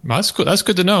 That's good. That's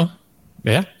good to know.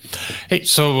 Yeah. Hey,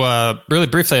 so really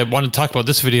briefly, I want to talk about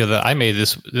this video that I made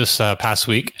this past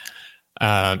week.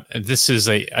 This is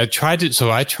I tried to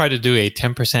do a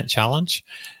 10% challenge,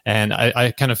 and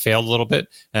I kind of failed a little bit.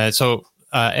 So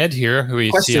Ed here, who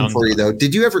you see on, for you though,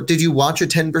 did you watch a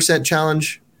 10%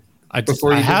 challenge? I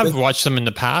have watched them in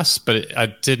the past, but I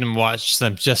didn't watch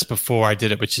them just before I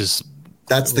did it, which is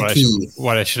that's the key.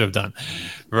 What I should have done.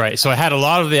 Right. So I had a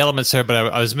lot of the elements there,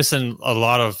 but I was missing a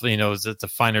lot of, the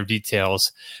finer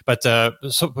details. But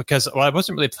because I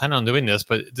wasn't really planning on doing this,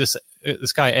 but this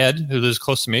guy, Ed, who lives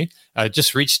close to me,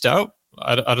 just reached out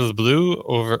of the blue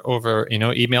over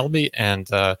emailed me and,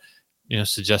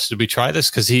 suggested we try this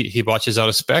because he watches Out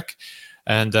of Spec.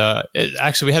 And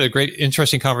actually, we had a great,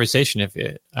 interesting conversation.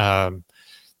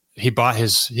 He bought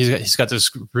he's got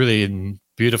this really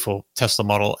beautiful Tesla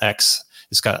Model X.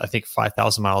 It's got, I think,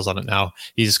 5,000 miles on it now.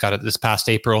 He just got it this past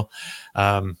April.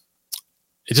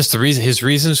 It's just his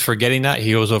reasons for getting that.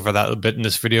 He goes over that a bit in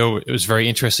this video. It was very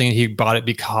interesting. He bought it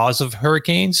because of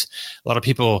hurricanes. A lot of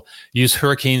people use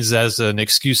hurricanes as an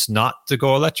excuse not to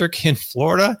go electric in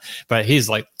Florida, but he's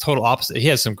like total opposite. He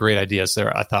has some great ideas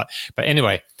there, I thought. But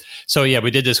anyway, so yeah,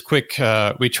 we did this quick.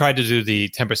 We tried to do the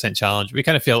 10% challenge. We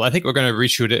kind of failed. I think we're going to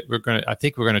reshoot it. I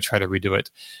think we're going to try to redo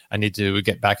it. I need to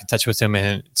get back in touch with him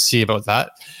and see about that.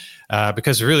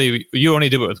 Because really, you only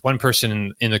do it with one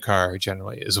person in the car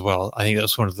generally as well. I think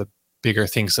that's one of the bigger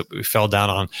things that we fell down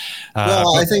on.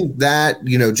 I think that,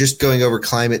 just going over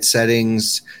climate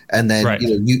settings, and then, right.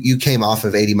 You came off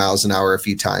of 80 miles an hour a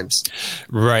few times.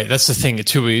 Right. That's the thing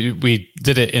too. We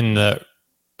did it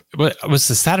it was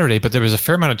the Saturday, but there was a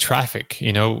fair amount of traffic.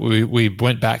 We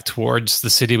went back towards the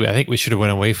city. I think we should have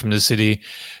went away from the city,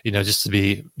 just to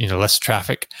be, less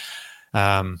traffic.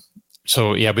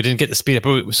 So yeah, we didn't get the speed up.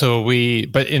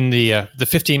 But in the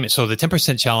 15, so the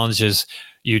 10% challenge is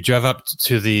you drive up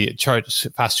to the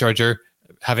fast charger,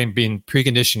 having been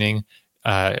preconditioning,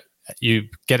 you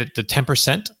get it to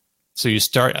 10%. So you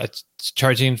start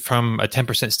charging from a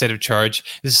 10% state of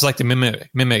charge. This is like the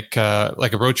mimic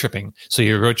like a road tripping. So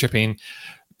you're road tripping.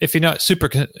 If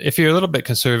you're a little bit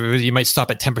conservative, you might stop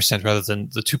at 10% rather than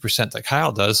the 2% that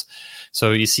Kyle does.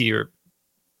 So you see your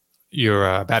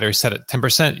battery set at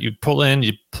 10%, you pull in,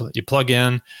 you plug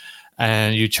in,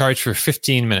 and you charge for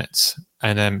 15 minutes,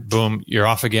 and then boom, you're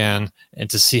off again. And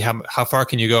to see how far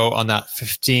can you go on that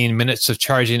 15 minutes of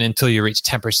charging until you reach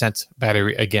 10%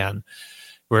 battery again.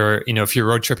 Where, if you're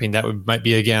road tripping, that might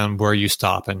be again where you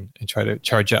stop and try to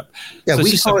charge up. Yeah, so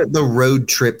we call it the road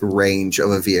trip range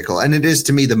of a vehicle. And it is,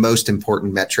 to me, the most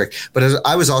important metric. But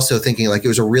I was also thinking, like, it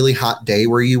was a really hot day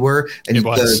where you were, and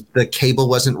the cable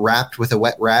wasn't wrapped with a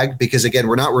wet rag. Because, again,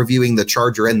 we're not reviewing the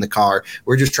charger in the car.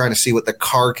 We're just trying to see what the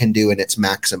car can do in its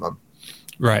maximum.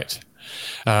 Right.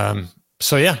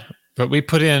 So, yeah, but we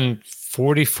put in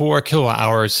 44 kilowatt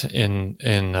hours in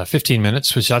 15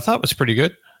 minutes, which I thought was pretty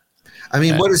good. I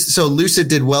mean, so Lucid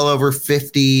did well over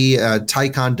 50.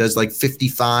 Taycan does like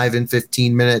 55 in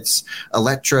 15 minutes.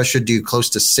 Eletre should do close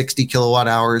to 60 kilowatt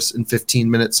hours in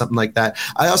 15 minutes, something like that.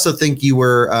 I also think you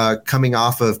were coming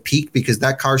off of peak because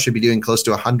that car should be doing close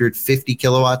to 150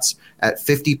 kilowatts at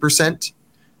 50%.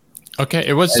 Okay,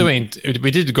 it was doing.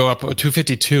 We did go up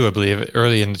 252, I believe,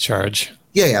 early in the charge.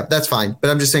 Yeah, that's fine. But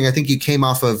I'm just saying, I think you came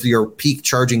off of your peak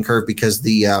charging curve because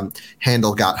the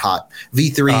handle got hot.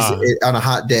 V3s on a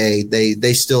hot day,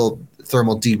 they still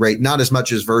thermal derate, not as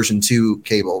much as version 2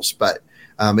 cables, but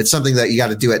it's something that you got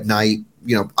to do at night.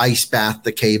 Ice bath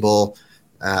the cable.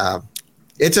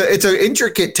 It's an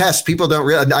intricate test. People don't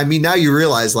realize. I mean, now you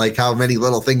realize like how many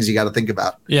little things you got to think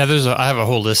about. Yeah, I have a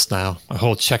whole list now, a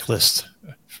whole checklist.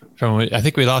 I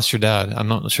think we lost your dad. I'm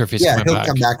not sure if he's coming back. Yeah, he'll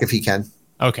come back if he can.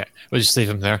 Okay, we'll just leave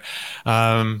him there.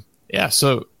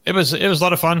 So it was a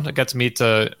lot of fun. I got to meet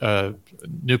a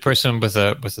new person with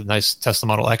a nice Tesla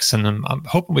Model X, and I'm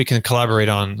hoping we can collaborate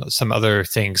on some other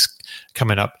things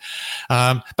coming up.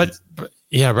 But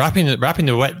yeah, wrapping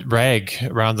the wet rag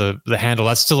around the handle,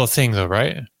 that's still a thing though,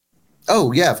 right?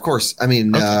 Oh, yeah, of course. I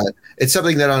mean, it's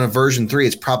something that on a version 3,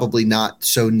 it's probably not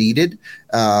so needed.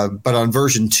 But on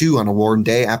version 2, on a warm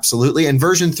day, absolutely. And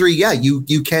version 3, yeah,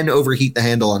 you can overheat the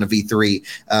handle on a V3,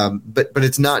 but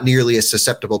it's not nearly as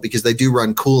susceptible because they do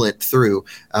run coolant through.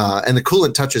 And the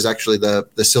coolant touches actually the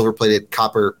silver-plated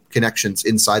copper connections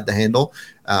inside the handle.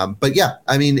 But yeah,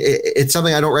 I mean, it's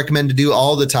something I don't recommend to do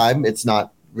all the time. It's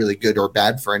not really good or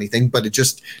bad for anything, but it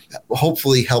just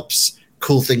hopefully helps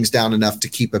cool things down enough to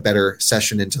keep a better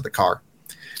session into the car.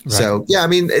 Right. So yeah, I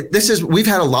mean, we've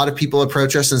had a lot of people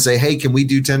approach us and say, hey, can we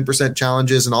do 10%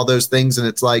 challenges and all those things? And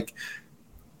it's like,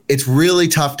 it's really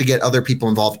tough to get other people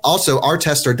involved. Also, our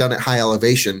tests are done at high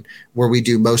elevation where we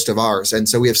do most of ours. And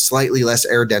so we have slightly less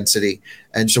air density.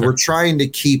 And so we're trying to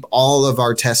keep all of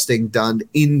our testing done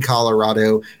in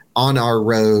Colorado on our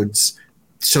roads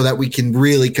so that we can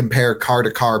really compare car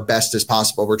to car best as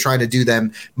possible. We're trying to do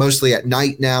them mostly at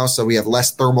night now, so we have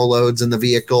less thermal loads in the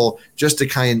vehicle just to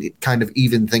kind of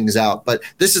even things out. But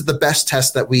this is the best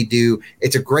test that we do.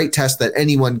 It's a great test that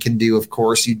anyone can do, of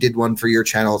course. You did one for your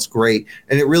channel. It's great.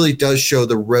 And it really does show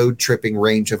the road tripping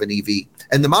range of an EV.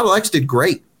 And the Model X did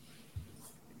great.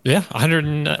 Yeah,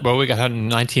 we got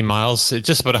 119 miles,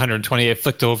 just about 120. It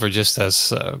flicked over just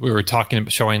as we were talking,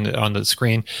 showing it on the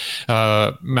screen.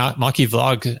 Maki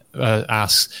Vlog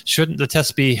asks, shouldn't the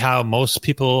test be how most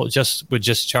people would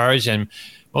just charge, and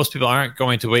most people aren't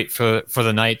going to wait for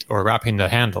the night or wrapping the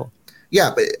handle?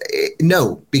 Yeah, but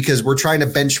no, because we're trying to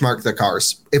benchmark the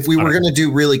cars. If we were going to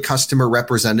do really customer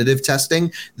representative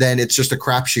testing, then it's just a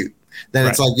crapshoot. Then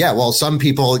it's like, yeah, well, some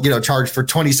people, charge for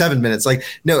 27 minutes. Like,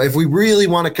 no, if we really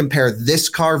want to compare this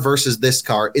car versus this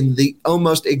car in the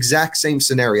almost exact same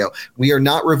scenario, we are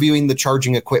not reviewing the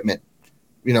charging equipment,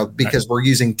 because we're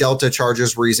using Delta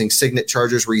chargers, we're using Signet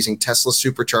chargers, we're using Tesla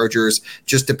superchargers,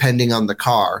 just depending on the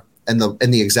car and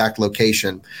the exact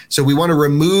location. So we want to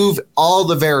remove all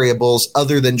the variables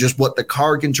other than just what the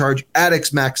car can charge at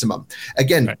its maximum.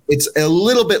 Again, it's a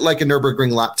little bit like a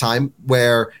Nürburgring lap time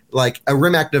where like a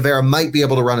Rimac Nevera might be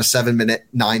able to run a 7-minute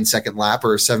 9-second lap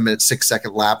or a 7-minute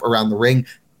 6-second lap around the ring.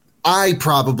 I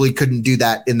probably couldn't do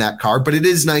that in that car, but it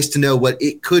is nice to know what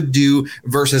it could do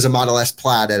versus a Model S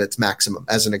Plaid at its maximum,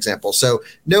 as an example. So,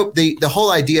 nope, the whole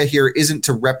idea here isn't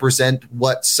to represent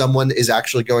what someone is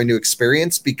actually going to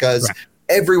experience because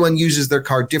everyone uses their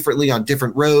car differently on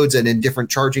different roads and in different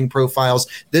charging profiles.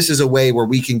 This is a way where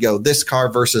we can go this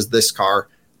car versus this car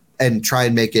and try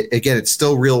and make it, again, it's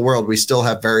still real world. We still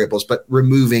have variables, but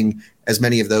removing as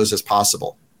many of those as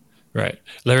possible. Right.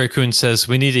 Larry Kuhn says,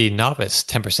 we need a novice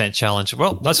 10% challenge.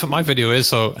 Well, that's what my video is.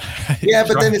 So yeah,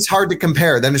 but then it's hard to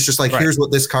compare. Then it's just like, here's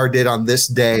what this car did on this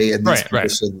day and these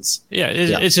conditions. Yeah,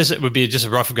 it would be just a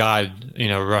rough guide,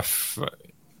 rough.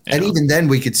 And even then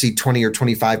we could see 20 or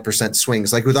 25%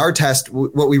 swings. Like with our test,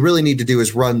 what we really need to do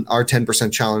is run our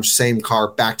 10% challenge, same car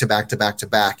back to back to back to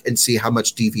back and see how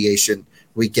much deviation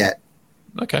we get.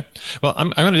 Okay. Well,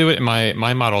 I'm going to do it in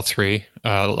my Model 3,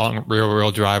 long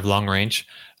rear-wheel drive, long range.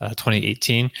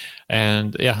 2018,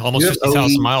 and almost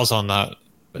 50,000 miles on that.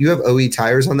 You have OE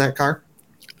tires on that car?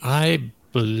 I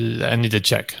need to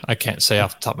check. I can't say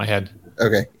off the top of my head.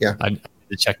 Okay, yeah, I need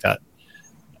to check that.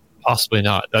 Possibly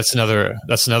not. That's another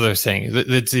thing.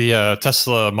 The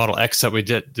Tesla Model X that we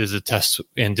did a test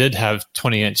and did have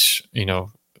 20-inch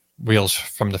wheels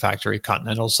from the factory,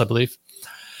 Continentals, I believe.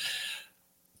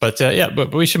 But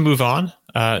but we should move on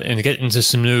and get into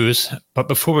some news. But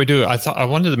before we do, I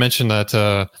wanted to mention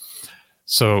that.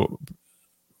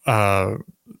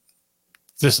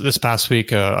 This past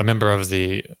week, a member of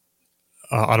the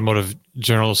automotive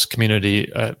journalist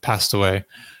community passed away,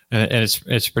 and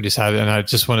it's pretty sad. And I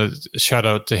just want to shout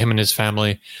out to him and his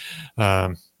family.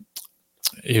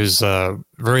 He was a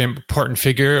very important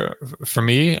figure for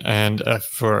me and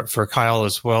for Kyle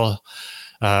as well.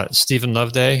 Stephen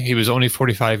Loveday, he was only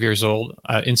 45 years old,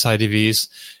 inside EVs.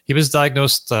 He was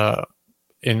diagnosed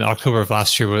in October of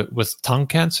last year with tongue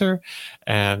cancer,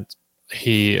 and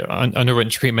he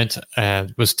underwent treatment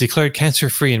and was declared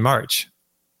cancer-free in March.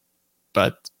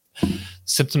 But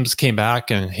symptoms came back,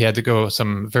 and he had to go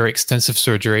some very extensive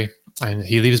surgery, and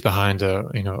he leaves behind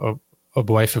a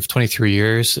wife of 23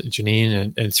 years,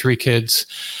 Janine, and 3 kids.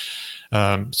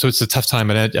 So it's a tough time,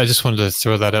 and I just wanted to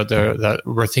throw that out there, that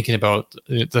we're thinking about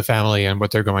the family and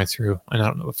what they're going through. And I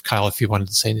don't know if Kyle, if you wanted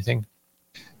to say anything.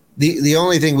 The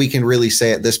only thing we can really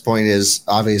say at this point is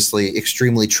obviously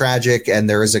extremely tragic, and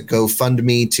there is a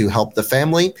GoFundMe to help the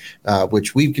family,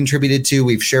 which we've contributed to.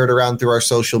 We've shared around through our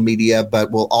social media, but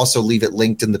we'll also leave it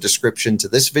linked in the description to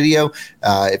this video.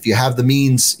 If you have the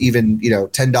means, even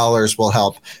 $10 will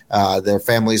help. Their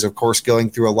families, of course, going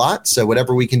through a lot, so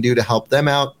whatever we can do to help them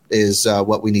out is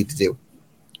what we need to do.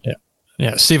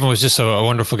 Yeah. Stephen was just a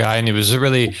wonderful guy, and he was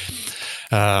really.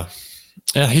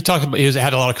 He talked about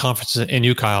had a lot of confidence in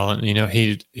you, Kyle, and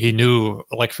he knew,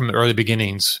 like, from the early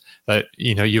beginnings that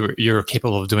you're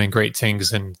capable of doing great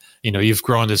things, and you've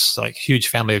grown this like huge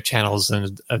family of channels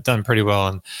and have done pretty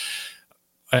well,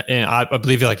 and I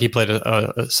believe he played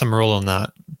some role in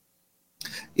that.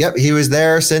 Yep, he was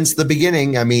there since the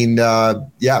beginning. I mean,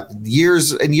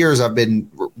 years and years I've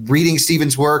been reading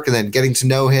Stephen's work and then getting to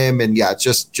know him, and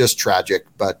just tragic,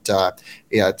 but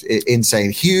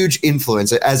insane, huge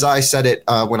influence. As I said it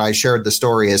when I shared the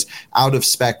story, is Out of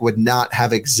Spec would not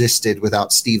have existed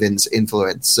without Stephen's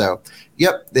influence. So,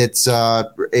 yep, it's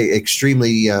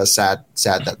extremely sad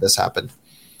that this happened.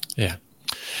 Yeah.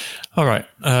 All right.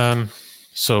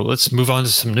 So let's move on to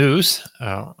some news.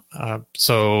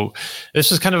 So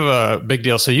this is kind of a big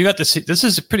deal. So you got this. This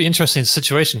is a pretty interesting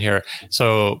situation here.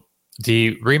 So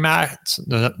the Rimac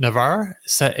Navara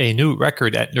set a new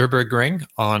record at Nürburgring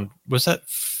on, was that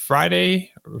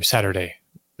Friday or Saturday?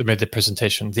 They made the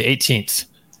presentation, the 18th.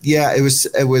 Yeah, it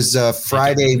was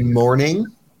Friday morning.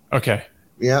 Okay.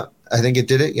 Yeah, I think it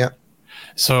did it. Yeah.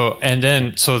 So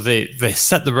they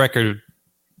set the record.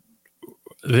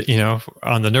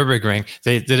 On the Nürburgring,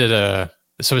 they did it.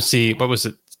 So it's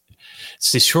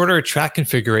it's the shorter track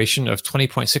configuration of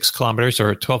 20.6 kilometers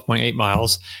or 12.8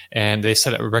 miles, and they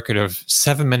set a record of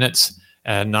 7 minutes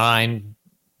and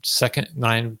 7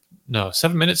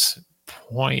 minutes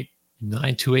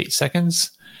 0.928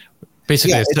 seconds.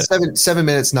 Basically, yeah, it's 7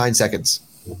 minutes 9 seconds.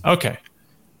 Okay.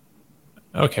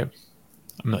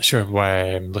 I'm not sure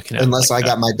why I'm looking at unless I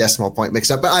got my decimal point mixed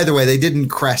up. But either way, they didn't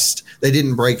crest. They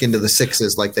didn't break into the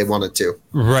sixes like they wanted to.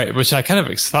 Right, which I kind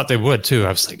of thought they would too. I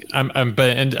was like,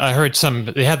 and I heard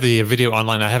they had the video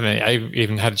online. I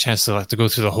even had a chance to go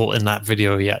through the whole in that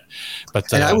video yet.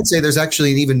 But and I would say there's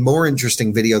actually an even more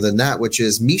interesting video than that, which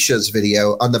is Misha's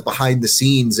video on the behind the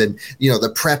scenes and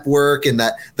the prep work, and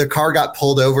that the car got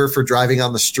pulled over for driving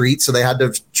on the street, so they had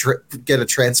to get a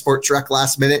transport truck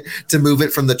last minute to move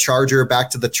it from the charger back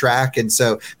to the track. And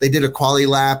so they did a quali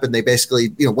lap, and they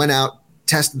basically went out,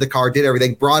 tested the car, did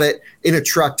everything, brought it in a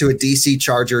truck to a DC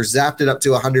charger, zapped it up to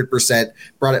 100%,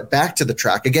 brought it back to the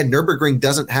track. Again, Nürburgring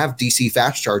doesn't have DC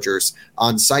fast chargers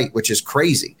on site, which is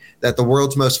crazy that the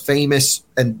world's most famous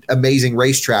and amazing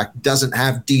racetrack doesn't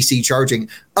have DC charging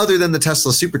other than the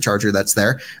Tesla supercharger that's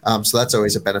there. So that's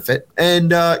always a benefit.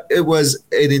 And it was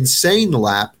an insane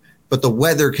lap, but the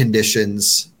weather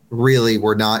conditions really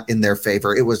were not in their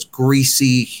favor. It was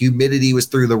greasy, humidity was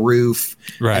through the roof.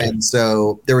 Right. And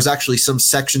so there was actually some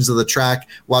sections of the track,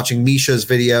 watching Misha's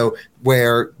video,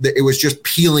 where it was just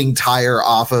peeling tire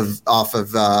off of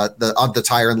the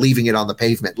tire and leaving it on the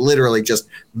pavement, literally just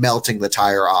melting the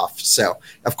tire off. So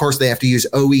of course they have to use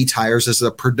OE tires. This is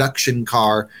a production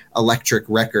car electric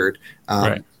record.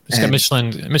 Right. It's got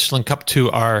Michelin Cup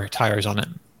 2R tires on it.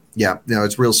 Yeah, no,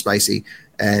 it's real spicy.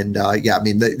 And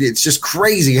it's just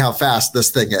crazy how fast this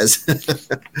thing is.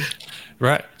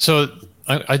 Right. So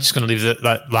I'm just going to leave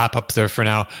that lap up there for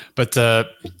now. But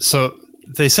so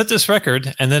they set this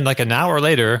record, and then like an hour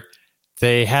later,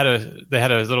 they had a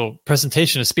little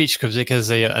presentation, a speech, because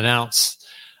they announced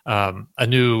a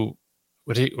new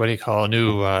what do you call a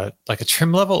new like a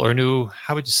trim level or new,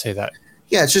 how would you say that?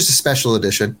 Yeah, it's just a special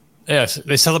edition. Yes,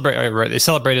 they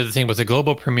celebrated the thing with the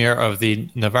global premiere of the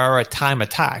Navara Time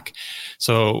Attack.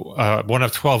 So one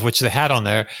of 12, which they had on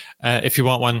there. If you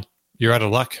want one, you're out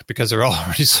of luck because they're all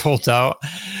already sold out.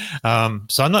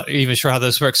 So I'm not even sure how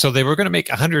this works. So they were going to make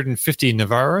 150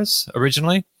 Navaras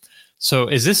originally. So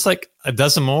is this like a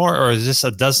dozen more, or is this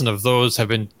a dozen of those have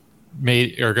been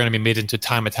made or going to be made into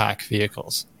time attack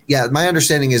vehicles? Yeah, my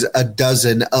understanding is a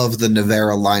dozen of the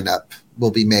Nevera lineup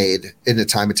will be made into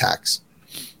time attacks.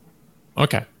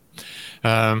 Okay.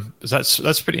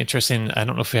 That's pretty interesting. I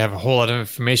don't know if we have a whole lot of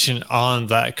information on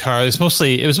that car. It was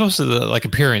mostly the like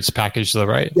appearance package though,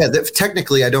 right? Yeah,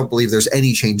 technically I don't believe there's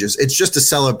any changes. It's just a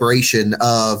celebration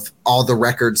of all the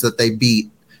records that they beat,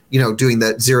 doing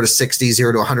that 0 to 60,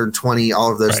 0 to 120, all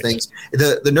of those things.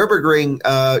 The Nürburgring,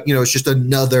 is just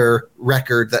another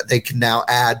record that they can now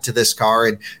add to this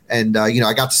car. And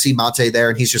I got to see Mate there,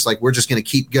 and he's just like, we're just going to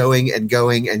keep going and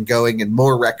going and going, and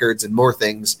more records and more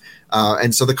things.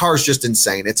 And so the car is just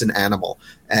insane. It's an animal,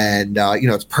 and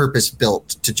it's purpose built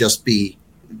to just be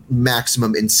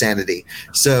maximum insanity.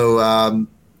 So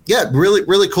yeah, really,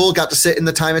 really cool. Got to sit in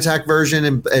the time attack version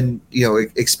and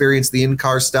experience the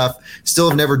in-car stuff. Still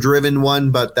have never driven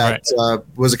one, but that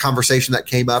was a conversation that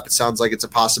came up. It sounds like it's a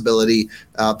possibility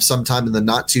sometime in the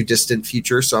not too distant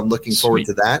future. So I'm looking forward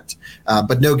to that.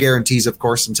 But no guarantees, of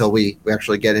course, until we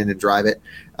actually get in and drive it.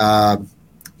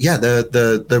 Yeah,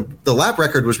 the lap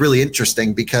record was really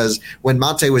interesting because when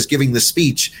Mate was giving the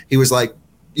speech, he was like,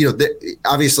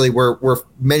 obviously we're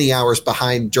many hours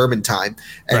behind German time.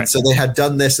 And so they had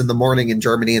done this in the morning in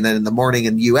Germany, and then in the morning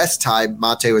in US time,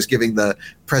 Mate was giving the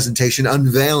presentation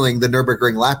unveiling the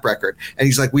Nürburgring lap record. And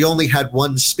he's like, we only had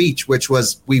one speech, which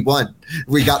was we won.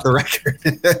 We got the record.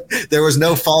 There was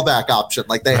no fallback option.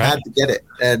 Like they had to get it,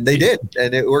 and they did,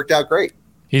 and it worked out great.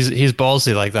 He's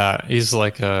ballsy like that. He's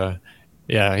like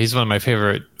he's one of my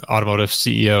favorite automotive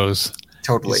CEOs.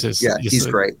 Totally. He's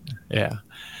great. Yeah.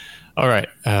 All right,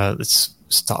 let's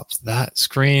stop that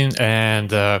screen.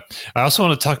 And I also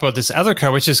want to talk about this other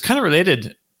car, which is kind of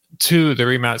related to the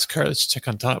Rimac car. Let's check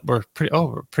on time. We're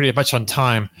pretty much on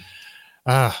time.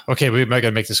 Okay, we might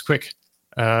gotta make this quick.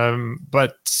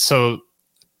 But so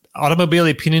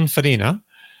Automobili Pininfarina,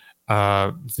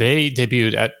 they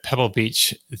debuted at Pebble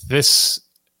Beach. That's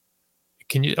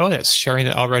sharing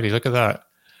it already. Look at that.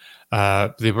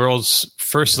 The world's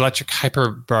first electric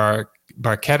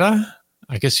hyperbarchetta.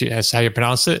 I guess that's how you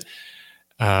pronounce it.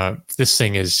 This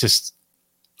thing is just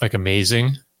like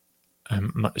amazing.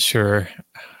 I'm not sure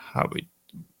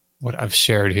what I've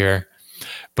shared here,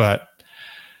 but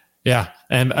yeah.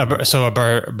 And so a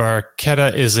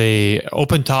barchetta is a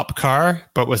open top car,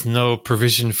 but with no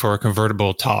provision for a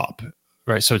convertible top,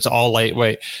 right? So it's all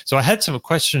lightweight. So I had some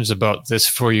questions about this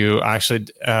for you, actually.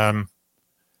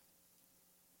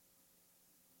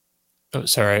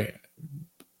 Sorry.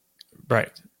 Right.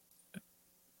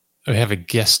 We have a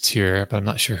guest here, but I'm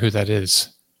not sure who that is.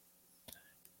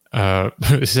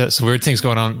 Some weird things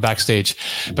going on backstage.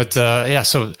 But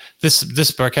so this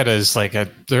barchetta is like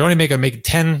they're only making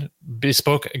 10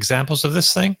 bespoke examples of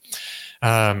this thing.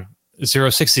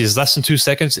 0-60 is less than 2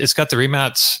 seconds. It's got the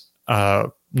Rimac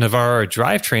Navara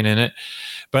drivetrain in it.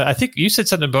 But I think you said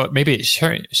something about maybe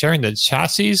sharing the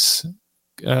chassis,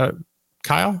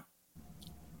 Kyle?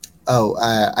 Oh,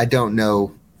 I don't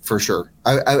know for sure.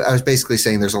 I was basically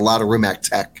saying there's a lot of Rimac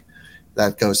tech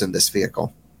that goes in this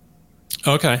vehicle.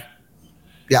 Okay.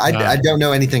 Yeah, I don't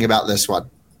know anything about this one,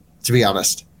 to be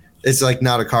honest. It's like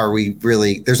not a car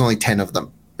there's only 10 of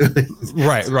them.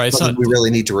 Right. We really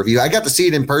need to review. I got to see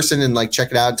it in person and like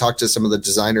check it out and talk to some of the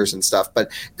designers and stuff.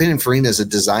 But Pininfarina is a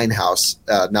design house,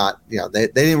 they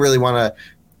didn't really want to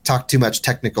talk too much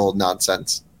technical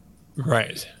nonsense.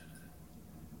 Right.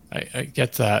 I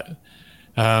get that.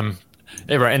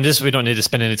 Right, and we don't need to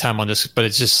spend any time on this, but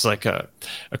it's just like a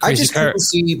crazy car. I just couldn't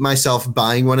see myself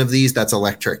buying one of these that's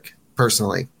electric,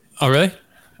 personally. Oh, really?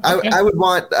 Okay. I would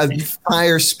want a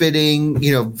fire-spitting,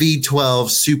 V12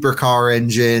 supercar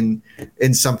engine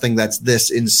in something that's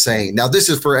this insane. Now, this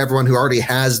is for everyone who already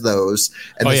has those,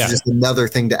 and this is just another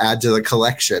thing to add to the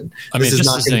collection. This is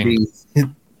not going to be...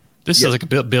 This is like a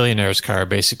billionaire's car,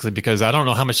 basically, because I don't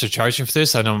know how much they're charging for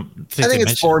this. I think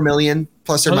it's $4 million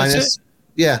plus or minus.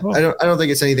 Yeah, oh. I don't think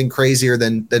it's anything crazier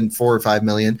than $4 or $5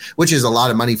 million, which is a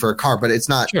lot of money for a car, but it's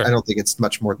not. Sure. I don't think it's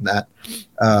much more than that.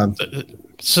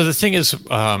 So the thing is,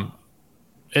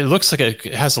 it looks like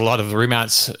it has a lot of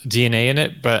Rimac's DNA in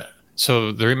it, but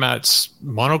so the Rimac's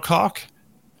monocoque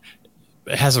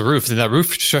has a roof, and that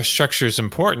roof structure is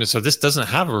important. So this doesn't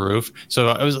have a roof,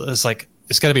 so it's like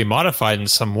it's got to be modified in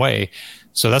some way.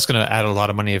 So that's going to add a lot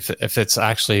of money if it's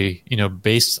actually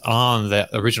based on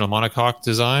the original monocoque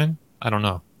design. I don't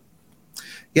know.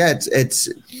 Yeah, it's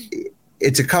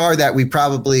a car that we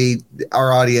probably,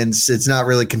 our audience, it's not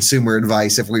really consumer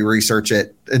advice if we research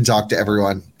it and talk to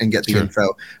everyone and get the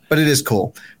info, but it is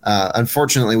cool.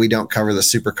 Unfortunately, we don't cover the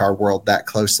supercar world that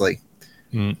closely.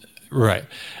 Right.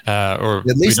 Or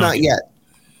at least not yet.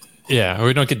 Yeah, or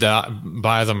we don't get to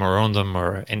buy them or own them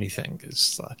or anything.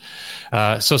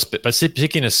 But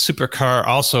speaking of supercar,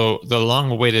 also the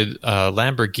long-awaited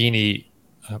Lamborghini.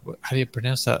 How do you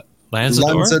pronounce that?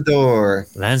 Lanzador.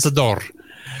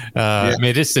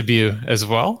 Made its debut as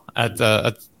well at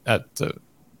the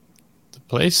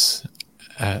place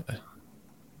at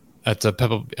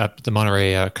the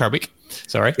Monterey Car Week.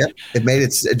 Sorry. Yep. It made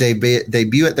its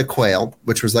debut at the Quail,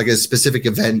 which was like a specific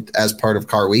event as part of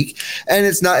Car Week. And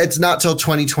it's not till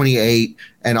 2028,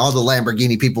 and all the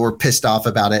Lamborghini people were pissed off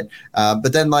about it.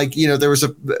 But then, there was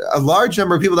a large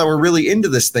number of people that were really into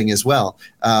this thing as well.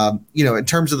 In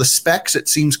terms of the specs, it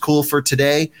seems cool for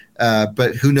today.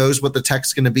 But who knows what the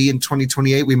tech's going to be in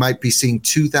 2028? We might be seeing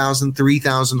 2,000,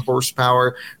 3,000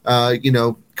 horsepower,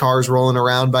 cars rolling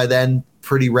around by then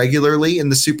pretty regularly in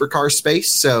the supercar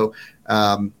space. So,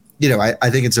 I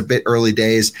think it's a bit early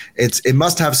days. It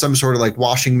must have some sort of like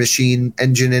washing machine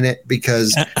engine in it,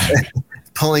 because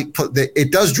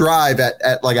it does drive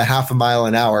at like a half a mile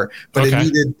an hour, but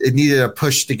it needed a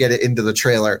push to get it into the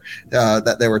trailer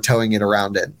that they were towing it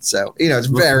around in. So, it's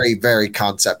very, very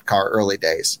concept car early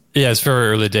days. Yeah, it's very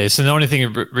early days. So the only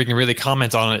thing we can really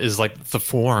comment on it is like the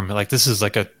form. Like this is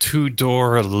like a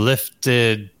 2-door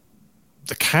lifted.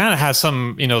 It kind of has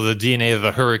some, the DNA of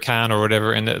the Huracan or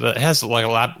whatever, and it has like a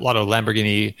lot of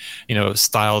Lamborghini,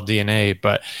 style DNA,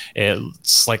 but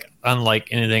it's like unlike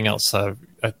anything else. I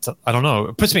don't know.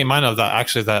 It puts me in mind of that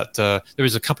actually. That there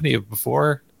was a company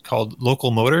before called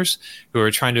Local Motors who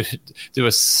were trying to do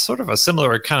a sort of a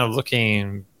similar kind of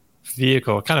looking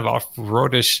vehicle, kind of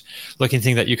off-roadish looking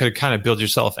thing that you could kind of build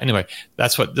yourself. Anyway,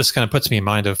 that's what this kind of puts me in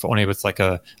mind of, only with like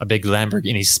a big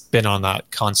Lamborghini spin on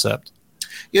that concept.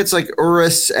 Yeah, it's like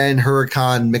Urus and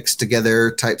Huracan mixed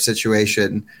together type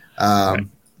situation. Right.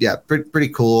 Yeah, pretty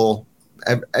cool.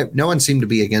 No one seemed to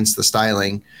be against the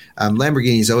styling.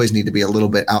 Lamborghinis always need to be a little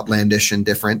bit outlandish and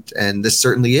different, and this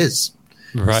certainly is.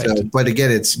 Right. So, but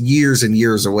again, it's years and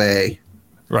years away.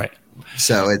 Right.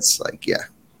 So it's like, yeah.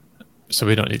 So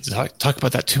we don't need to talk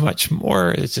about that too much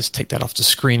more. Let's just take that off the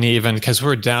screen even, because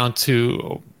we're down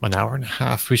to an hour and a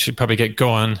half. We should probably get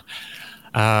going.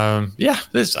 Why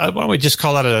don't we just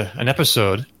call that an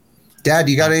episode? Dad,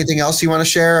 you got anything else you want to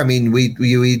share? I mean, we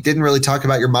didn't really talk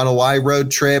about your Model Y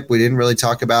road trip. We didn't really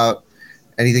talk about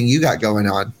anything you got going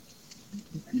on.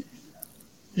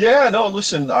 Yeah, no,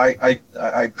 listen, I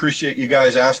appreciate you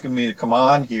guys asking me to come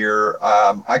on here.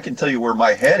 I can tell you where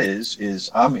my head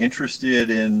is I'm interested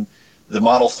in the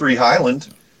Model 3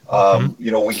 Highland.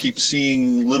 We keep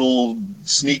seeing little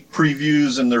sneak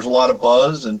previews, and there's a lot of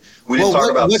buzz. And we didn't talk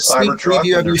about the Cybertruck. What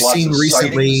have you seen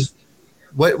recently? Sightings.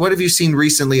 What have you seen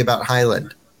recently about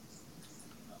Highland?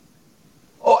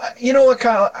 Oh, you know what,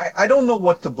 Kyle? I don't know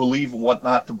what to believe and what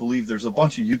not to believe. There's a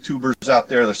bunch of YouTubers out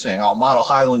there that are saying, "Oh, Model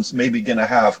Highland's maybe going to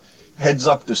have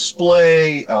heads-up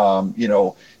display."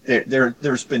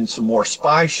 There's been some more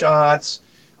spy shots.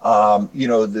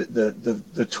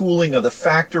 The tooling of the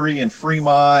factory in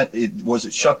Fremont, was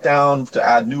it shut down to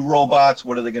add new robots?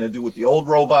 What are they going to do with the old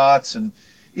robots? And,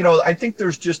 I think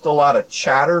there's just a lot of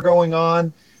chatter going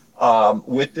on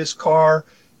with this car.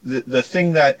 The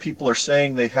thing that people are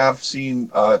saying they have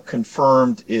seen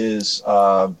confirmed is,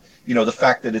 the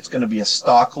fact that it's going to be a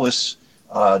stockless,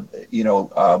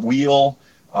 wheel.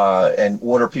 And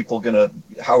how are people going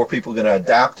to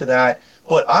adapt to that?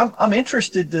 But I'm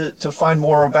interested to find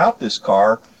more about this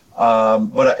car.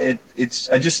 But I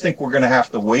just think we're going to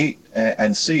have to wait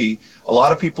and see. A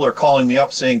lot of people are calling me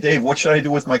up saying, "Dave, what should I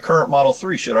do with my current Model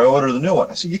 3? Should I order the new one?"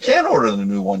 I said, "You can't order the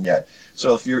new one yet.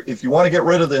 So if you want to get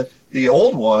rid of the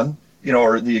old one,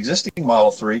 or the existing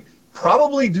Model 3,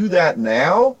 probably do that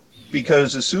now,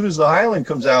 because as soon as the Highland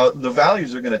comes out, the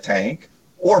values are going to tank.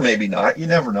 Or maybe not. You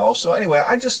never know. So anyway,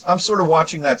 I'm sort of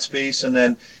watching that space. And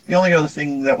then the only other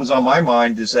thing that was on my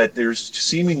mind is that there's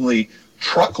seemingly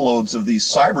truckloads of these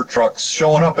Cybertrucks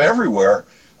showing up everywhere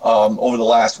over the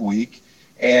last week.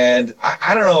 And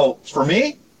I don't know. For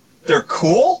me, they're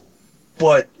cool,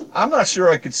 but I'm not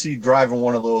sure I could see driving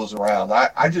one of those around.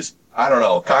 I don't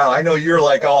know, Kyle. I know you're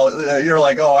like, oh,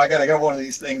 I gotta get one of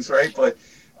these things, right? But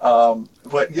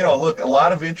look, a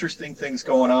lot of interesting things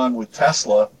going on with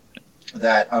Tesla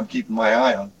that I'm keeping my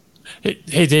eye on.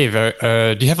 Hey Dave,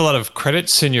 do you have a lot of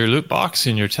credits in your loot box,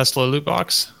 in your Tesla loot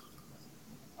box?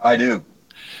 I do.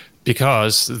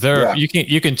 Because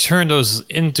you can turn those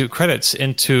into credits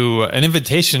into an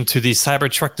invitation to the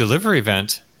Cybertruck delivery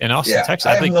event in Austin, Texas.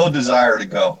 I have no desire to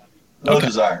go. No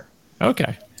desire.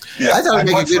 Okay. Yeah, I thought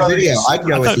it'd make a good video. I'd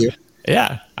go with you.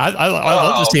 Yeah, I'd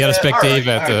love to see Out of Spec Dave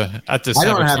at the. I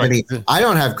don't have any. I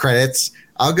don't have credits.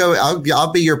 I'll go.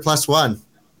 I'll be your +1.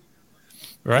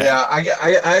 right? Yeah,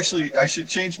 I should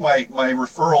change my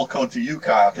referral code to you,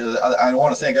 Kyle, because I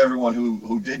want to thank everyone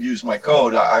who did use my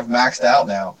code. I've maxed out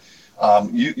now.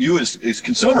 You as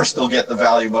consumers still get the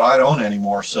value, but I don't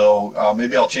anymore. So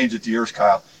maybe I'll change it to yours,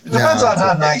 Kyle. It depends on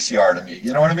how nice you are to me.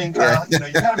 You know what I mean, Kyle? Yeah.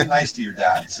 You got to be nice to your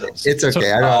dad. So It's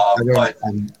okay.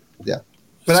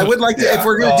 But I would like to, if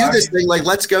we're going to do this thing, like,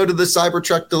 let's go to the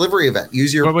Cybertruck delivery event.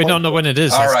 Use your. But we don't know when it is.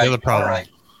 That's the other problem. All right.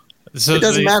 So it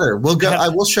doesn't matter. We'll go. I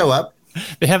will show up.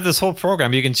 They have this whole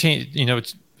program. You can change.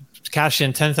 Cash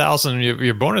in 10,000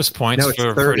 your bonus points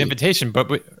for an invitation.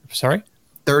 But sorry,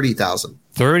 30,000.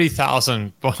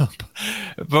 30,000,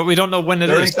 but we don't know when it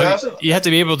is. You have to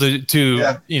be able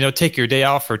to take your day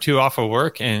off or 2 off of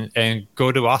work and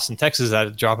go to Austin, Texas at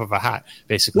a drop of a hat,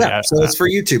 basically. Yeah, so it's for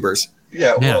YouTubers.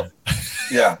 Yeah, well,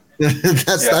 yeah.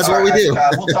 That's what we do.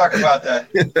 We'll talk about that.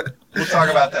 We'll talk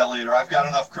about that later. I've got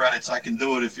enough credits. I can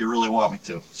do it if you really want me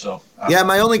to. So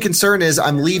my only concern is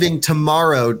I'm leaving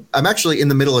tomorrow. I'm actually in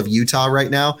the middle of Utah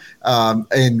right now.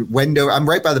 In Wendover. I'm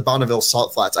right by the Bonneville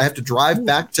Salt Flats. I have to drive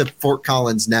back to Fort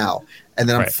Collins now, and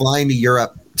then I'm flying to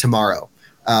Europe tomorrow.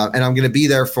 And I'm going to be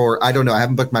there for, I don't know, I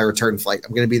haven't booked my return flight.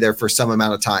 I'm going to be there for some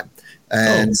amount of time.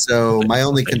 And so my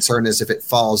only concern is if it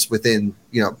falls within,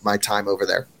 my time over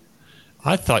there.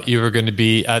 I thought you were going to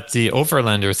be at the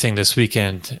Overlander thing this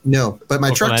weekend. No, but my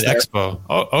truck's there. Expo.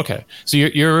 Oh, okay. So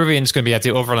your Rivian is going to be at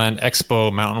the Overland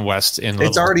Expo Mountain West in Level,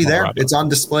 it's already Colorado. There. It's on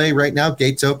display right now.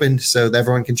 Gates open so that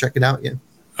everyone can check it out. Yeah.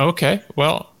 Okay.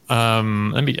 Well,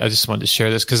 I just wanted to share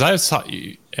this because I thought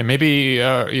and maybe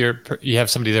you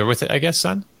have somebody there with it, I guess,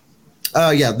 son?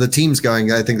 Yeah, the team's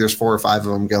going. I think there's 4 or 5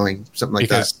 of them going, something like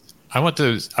that. I want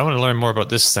to learn more about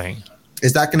this thing.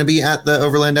 Is that going to be at the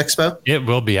Overland Expo? It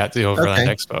will be at the Overland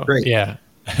Expo. Great. Yeah.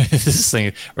 This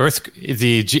thing,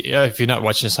 if you're not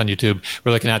watching this on YouTube,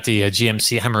 we're looking at the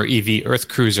GMC Hummer EV Earth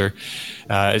Cruiser.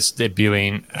 It's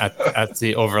debuting at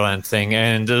the Overland thing,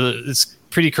 and it's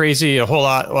pretty crazy. A whole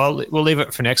lot. Well, we'll leave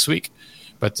it for next week,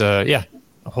 but a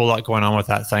whole lot going on with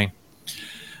that thing.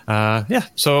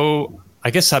 So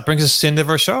I guess that brings us to the end of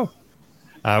our show.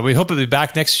 We hope to be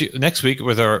back next week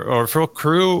with our full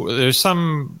crew. There's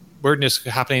some weirdness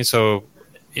happening, so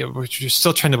we're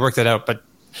still trying to work that out. But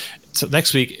so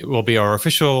next week will be our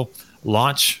official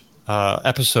launch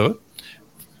episode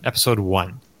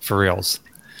 1 for reals,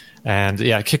 and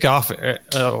kick off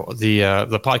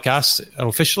the podcast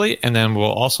officially, and then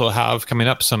we'll also have coming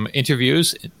up some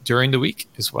interviews during the week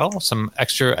as well, some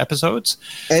extra episodes,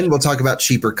 and we'll talk about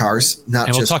cheaper cars, not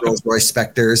just Rolls-Royce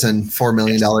Spectres and $4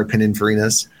 million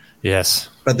Pininfarinas. Yes,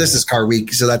 but this is Car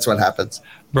Week, so that's what happens,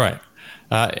 right?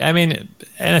 And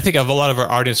I think of a lot of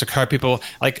our audience are car people.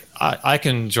 Like I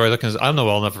can enjoy looking. I know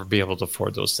I'll never be able to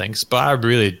afford those things, but I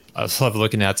love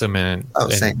looking at them and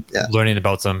learning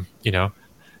about them.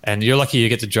 And you're lucky you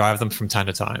get to drive them from time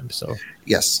to time. So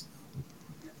yes.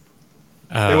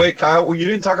 Hey, wait, Kyle. Well, you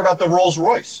didn't talk about the Rolls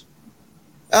Royce.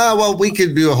 Well, we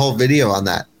could do a whole video on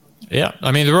that. Yeah,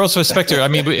 I mean the Rolls-Royce Spectre. I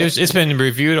mean it's been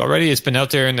reviewed already. It's been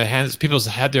out there in the hands. People's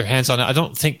had their hands on it. I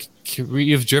don't think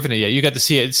you've driven it yet. You got to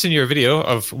see it. It's in your video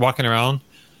of walking around.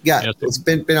 Yeah, it's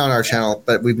been on our channel,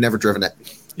 but we've never driven it.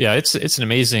 Yeah, it's an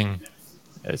amazing.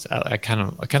 I kind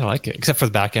of like it, except for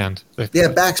the back end. Yeah,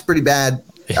 back's pretty bad.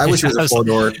 I wish it was a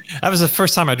 4-door. That was the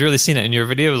first time I'd really seen it in your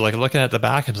video. Like looking at the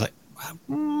back, I was like,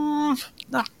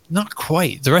 not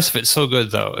quite. The rest of it's so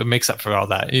good though. It makes up for all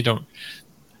that.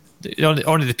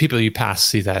 Only the people you pass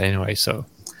see that anyway. So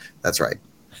that's right.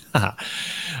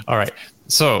 All right.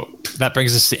 So that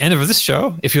brings us to the end of this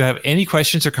show. If you have any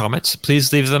questions or comments,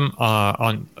 please leave them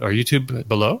on our YouTube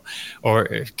below,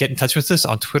 or get in touch with us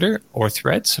on Twitter or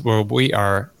Threads, where we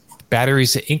are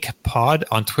Batteries Inc. Pod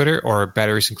on Twitter, or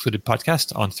Batteries Included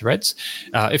Podcast on Threads.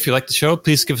 If you like the show,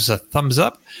 please give us a thumbs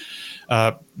up.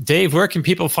 Dave, where can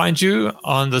people find you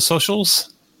on the socials?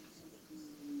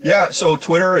 Yeah, so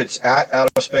Twitter, it's at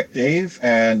Out of Spec Dave,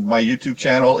 and my YouTube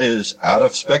channel is Out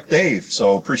of Spec Dave.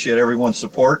 So appreciate everyone's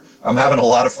support. I'm having a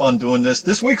lot of fun doing this.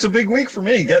 This week's a big week for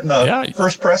me, getting the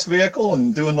first press vehicle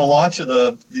and doing the launch of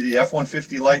the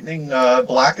F-150 Lightning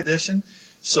Black Edition.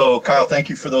 So Kyle, thank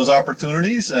you for those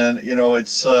opportunities, and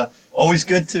it's always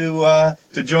good to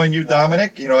join you,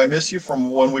 Dominic. I miss you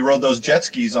from when we rode those jet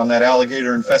skis on that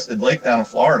alligator-infested lake down in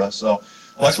Florida. So.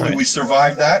 Luckily, we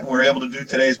survived that, and we're able to do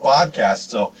today's podcast.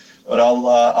 So, but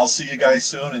I'll see you guys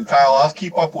soon. And Kyle, I'll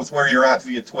keep up with where you're at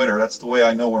via Twitter. That's the way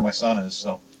I know where my son is.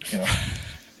 So,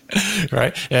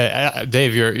 Right,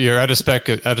 Dave, your Out of Spec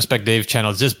Dave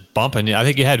channel is just bumping. I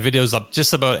think you had videos up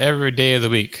just about every day of the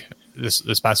week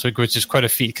this past week, which is quite a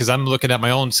feat because I'm looking at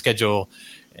my own schedule,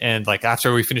 and like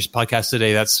after we finish the podcast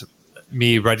today, that's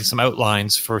me writing some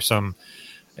outlines for some,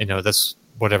 that's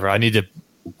whatever I need to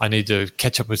I need to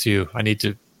catch up with you. I need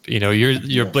to,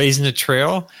 you're blazing the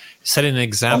trail, setting an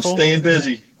example. I'm staying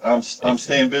busy. I'm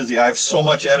staying busy. I have so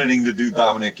much editing to do,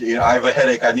 Dominic. I have a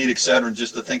headache. I need Excedrin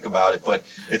just to think about it, but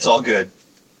it's all good.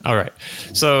 All right.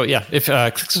 So yeah, if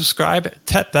click subscribe,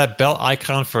 tap that bell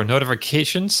icon for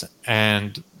notifications,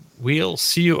 and we'll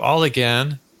see you all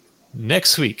again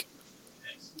next week.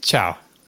 Ciao.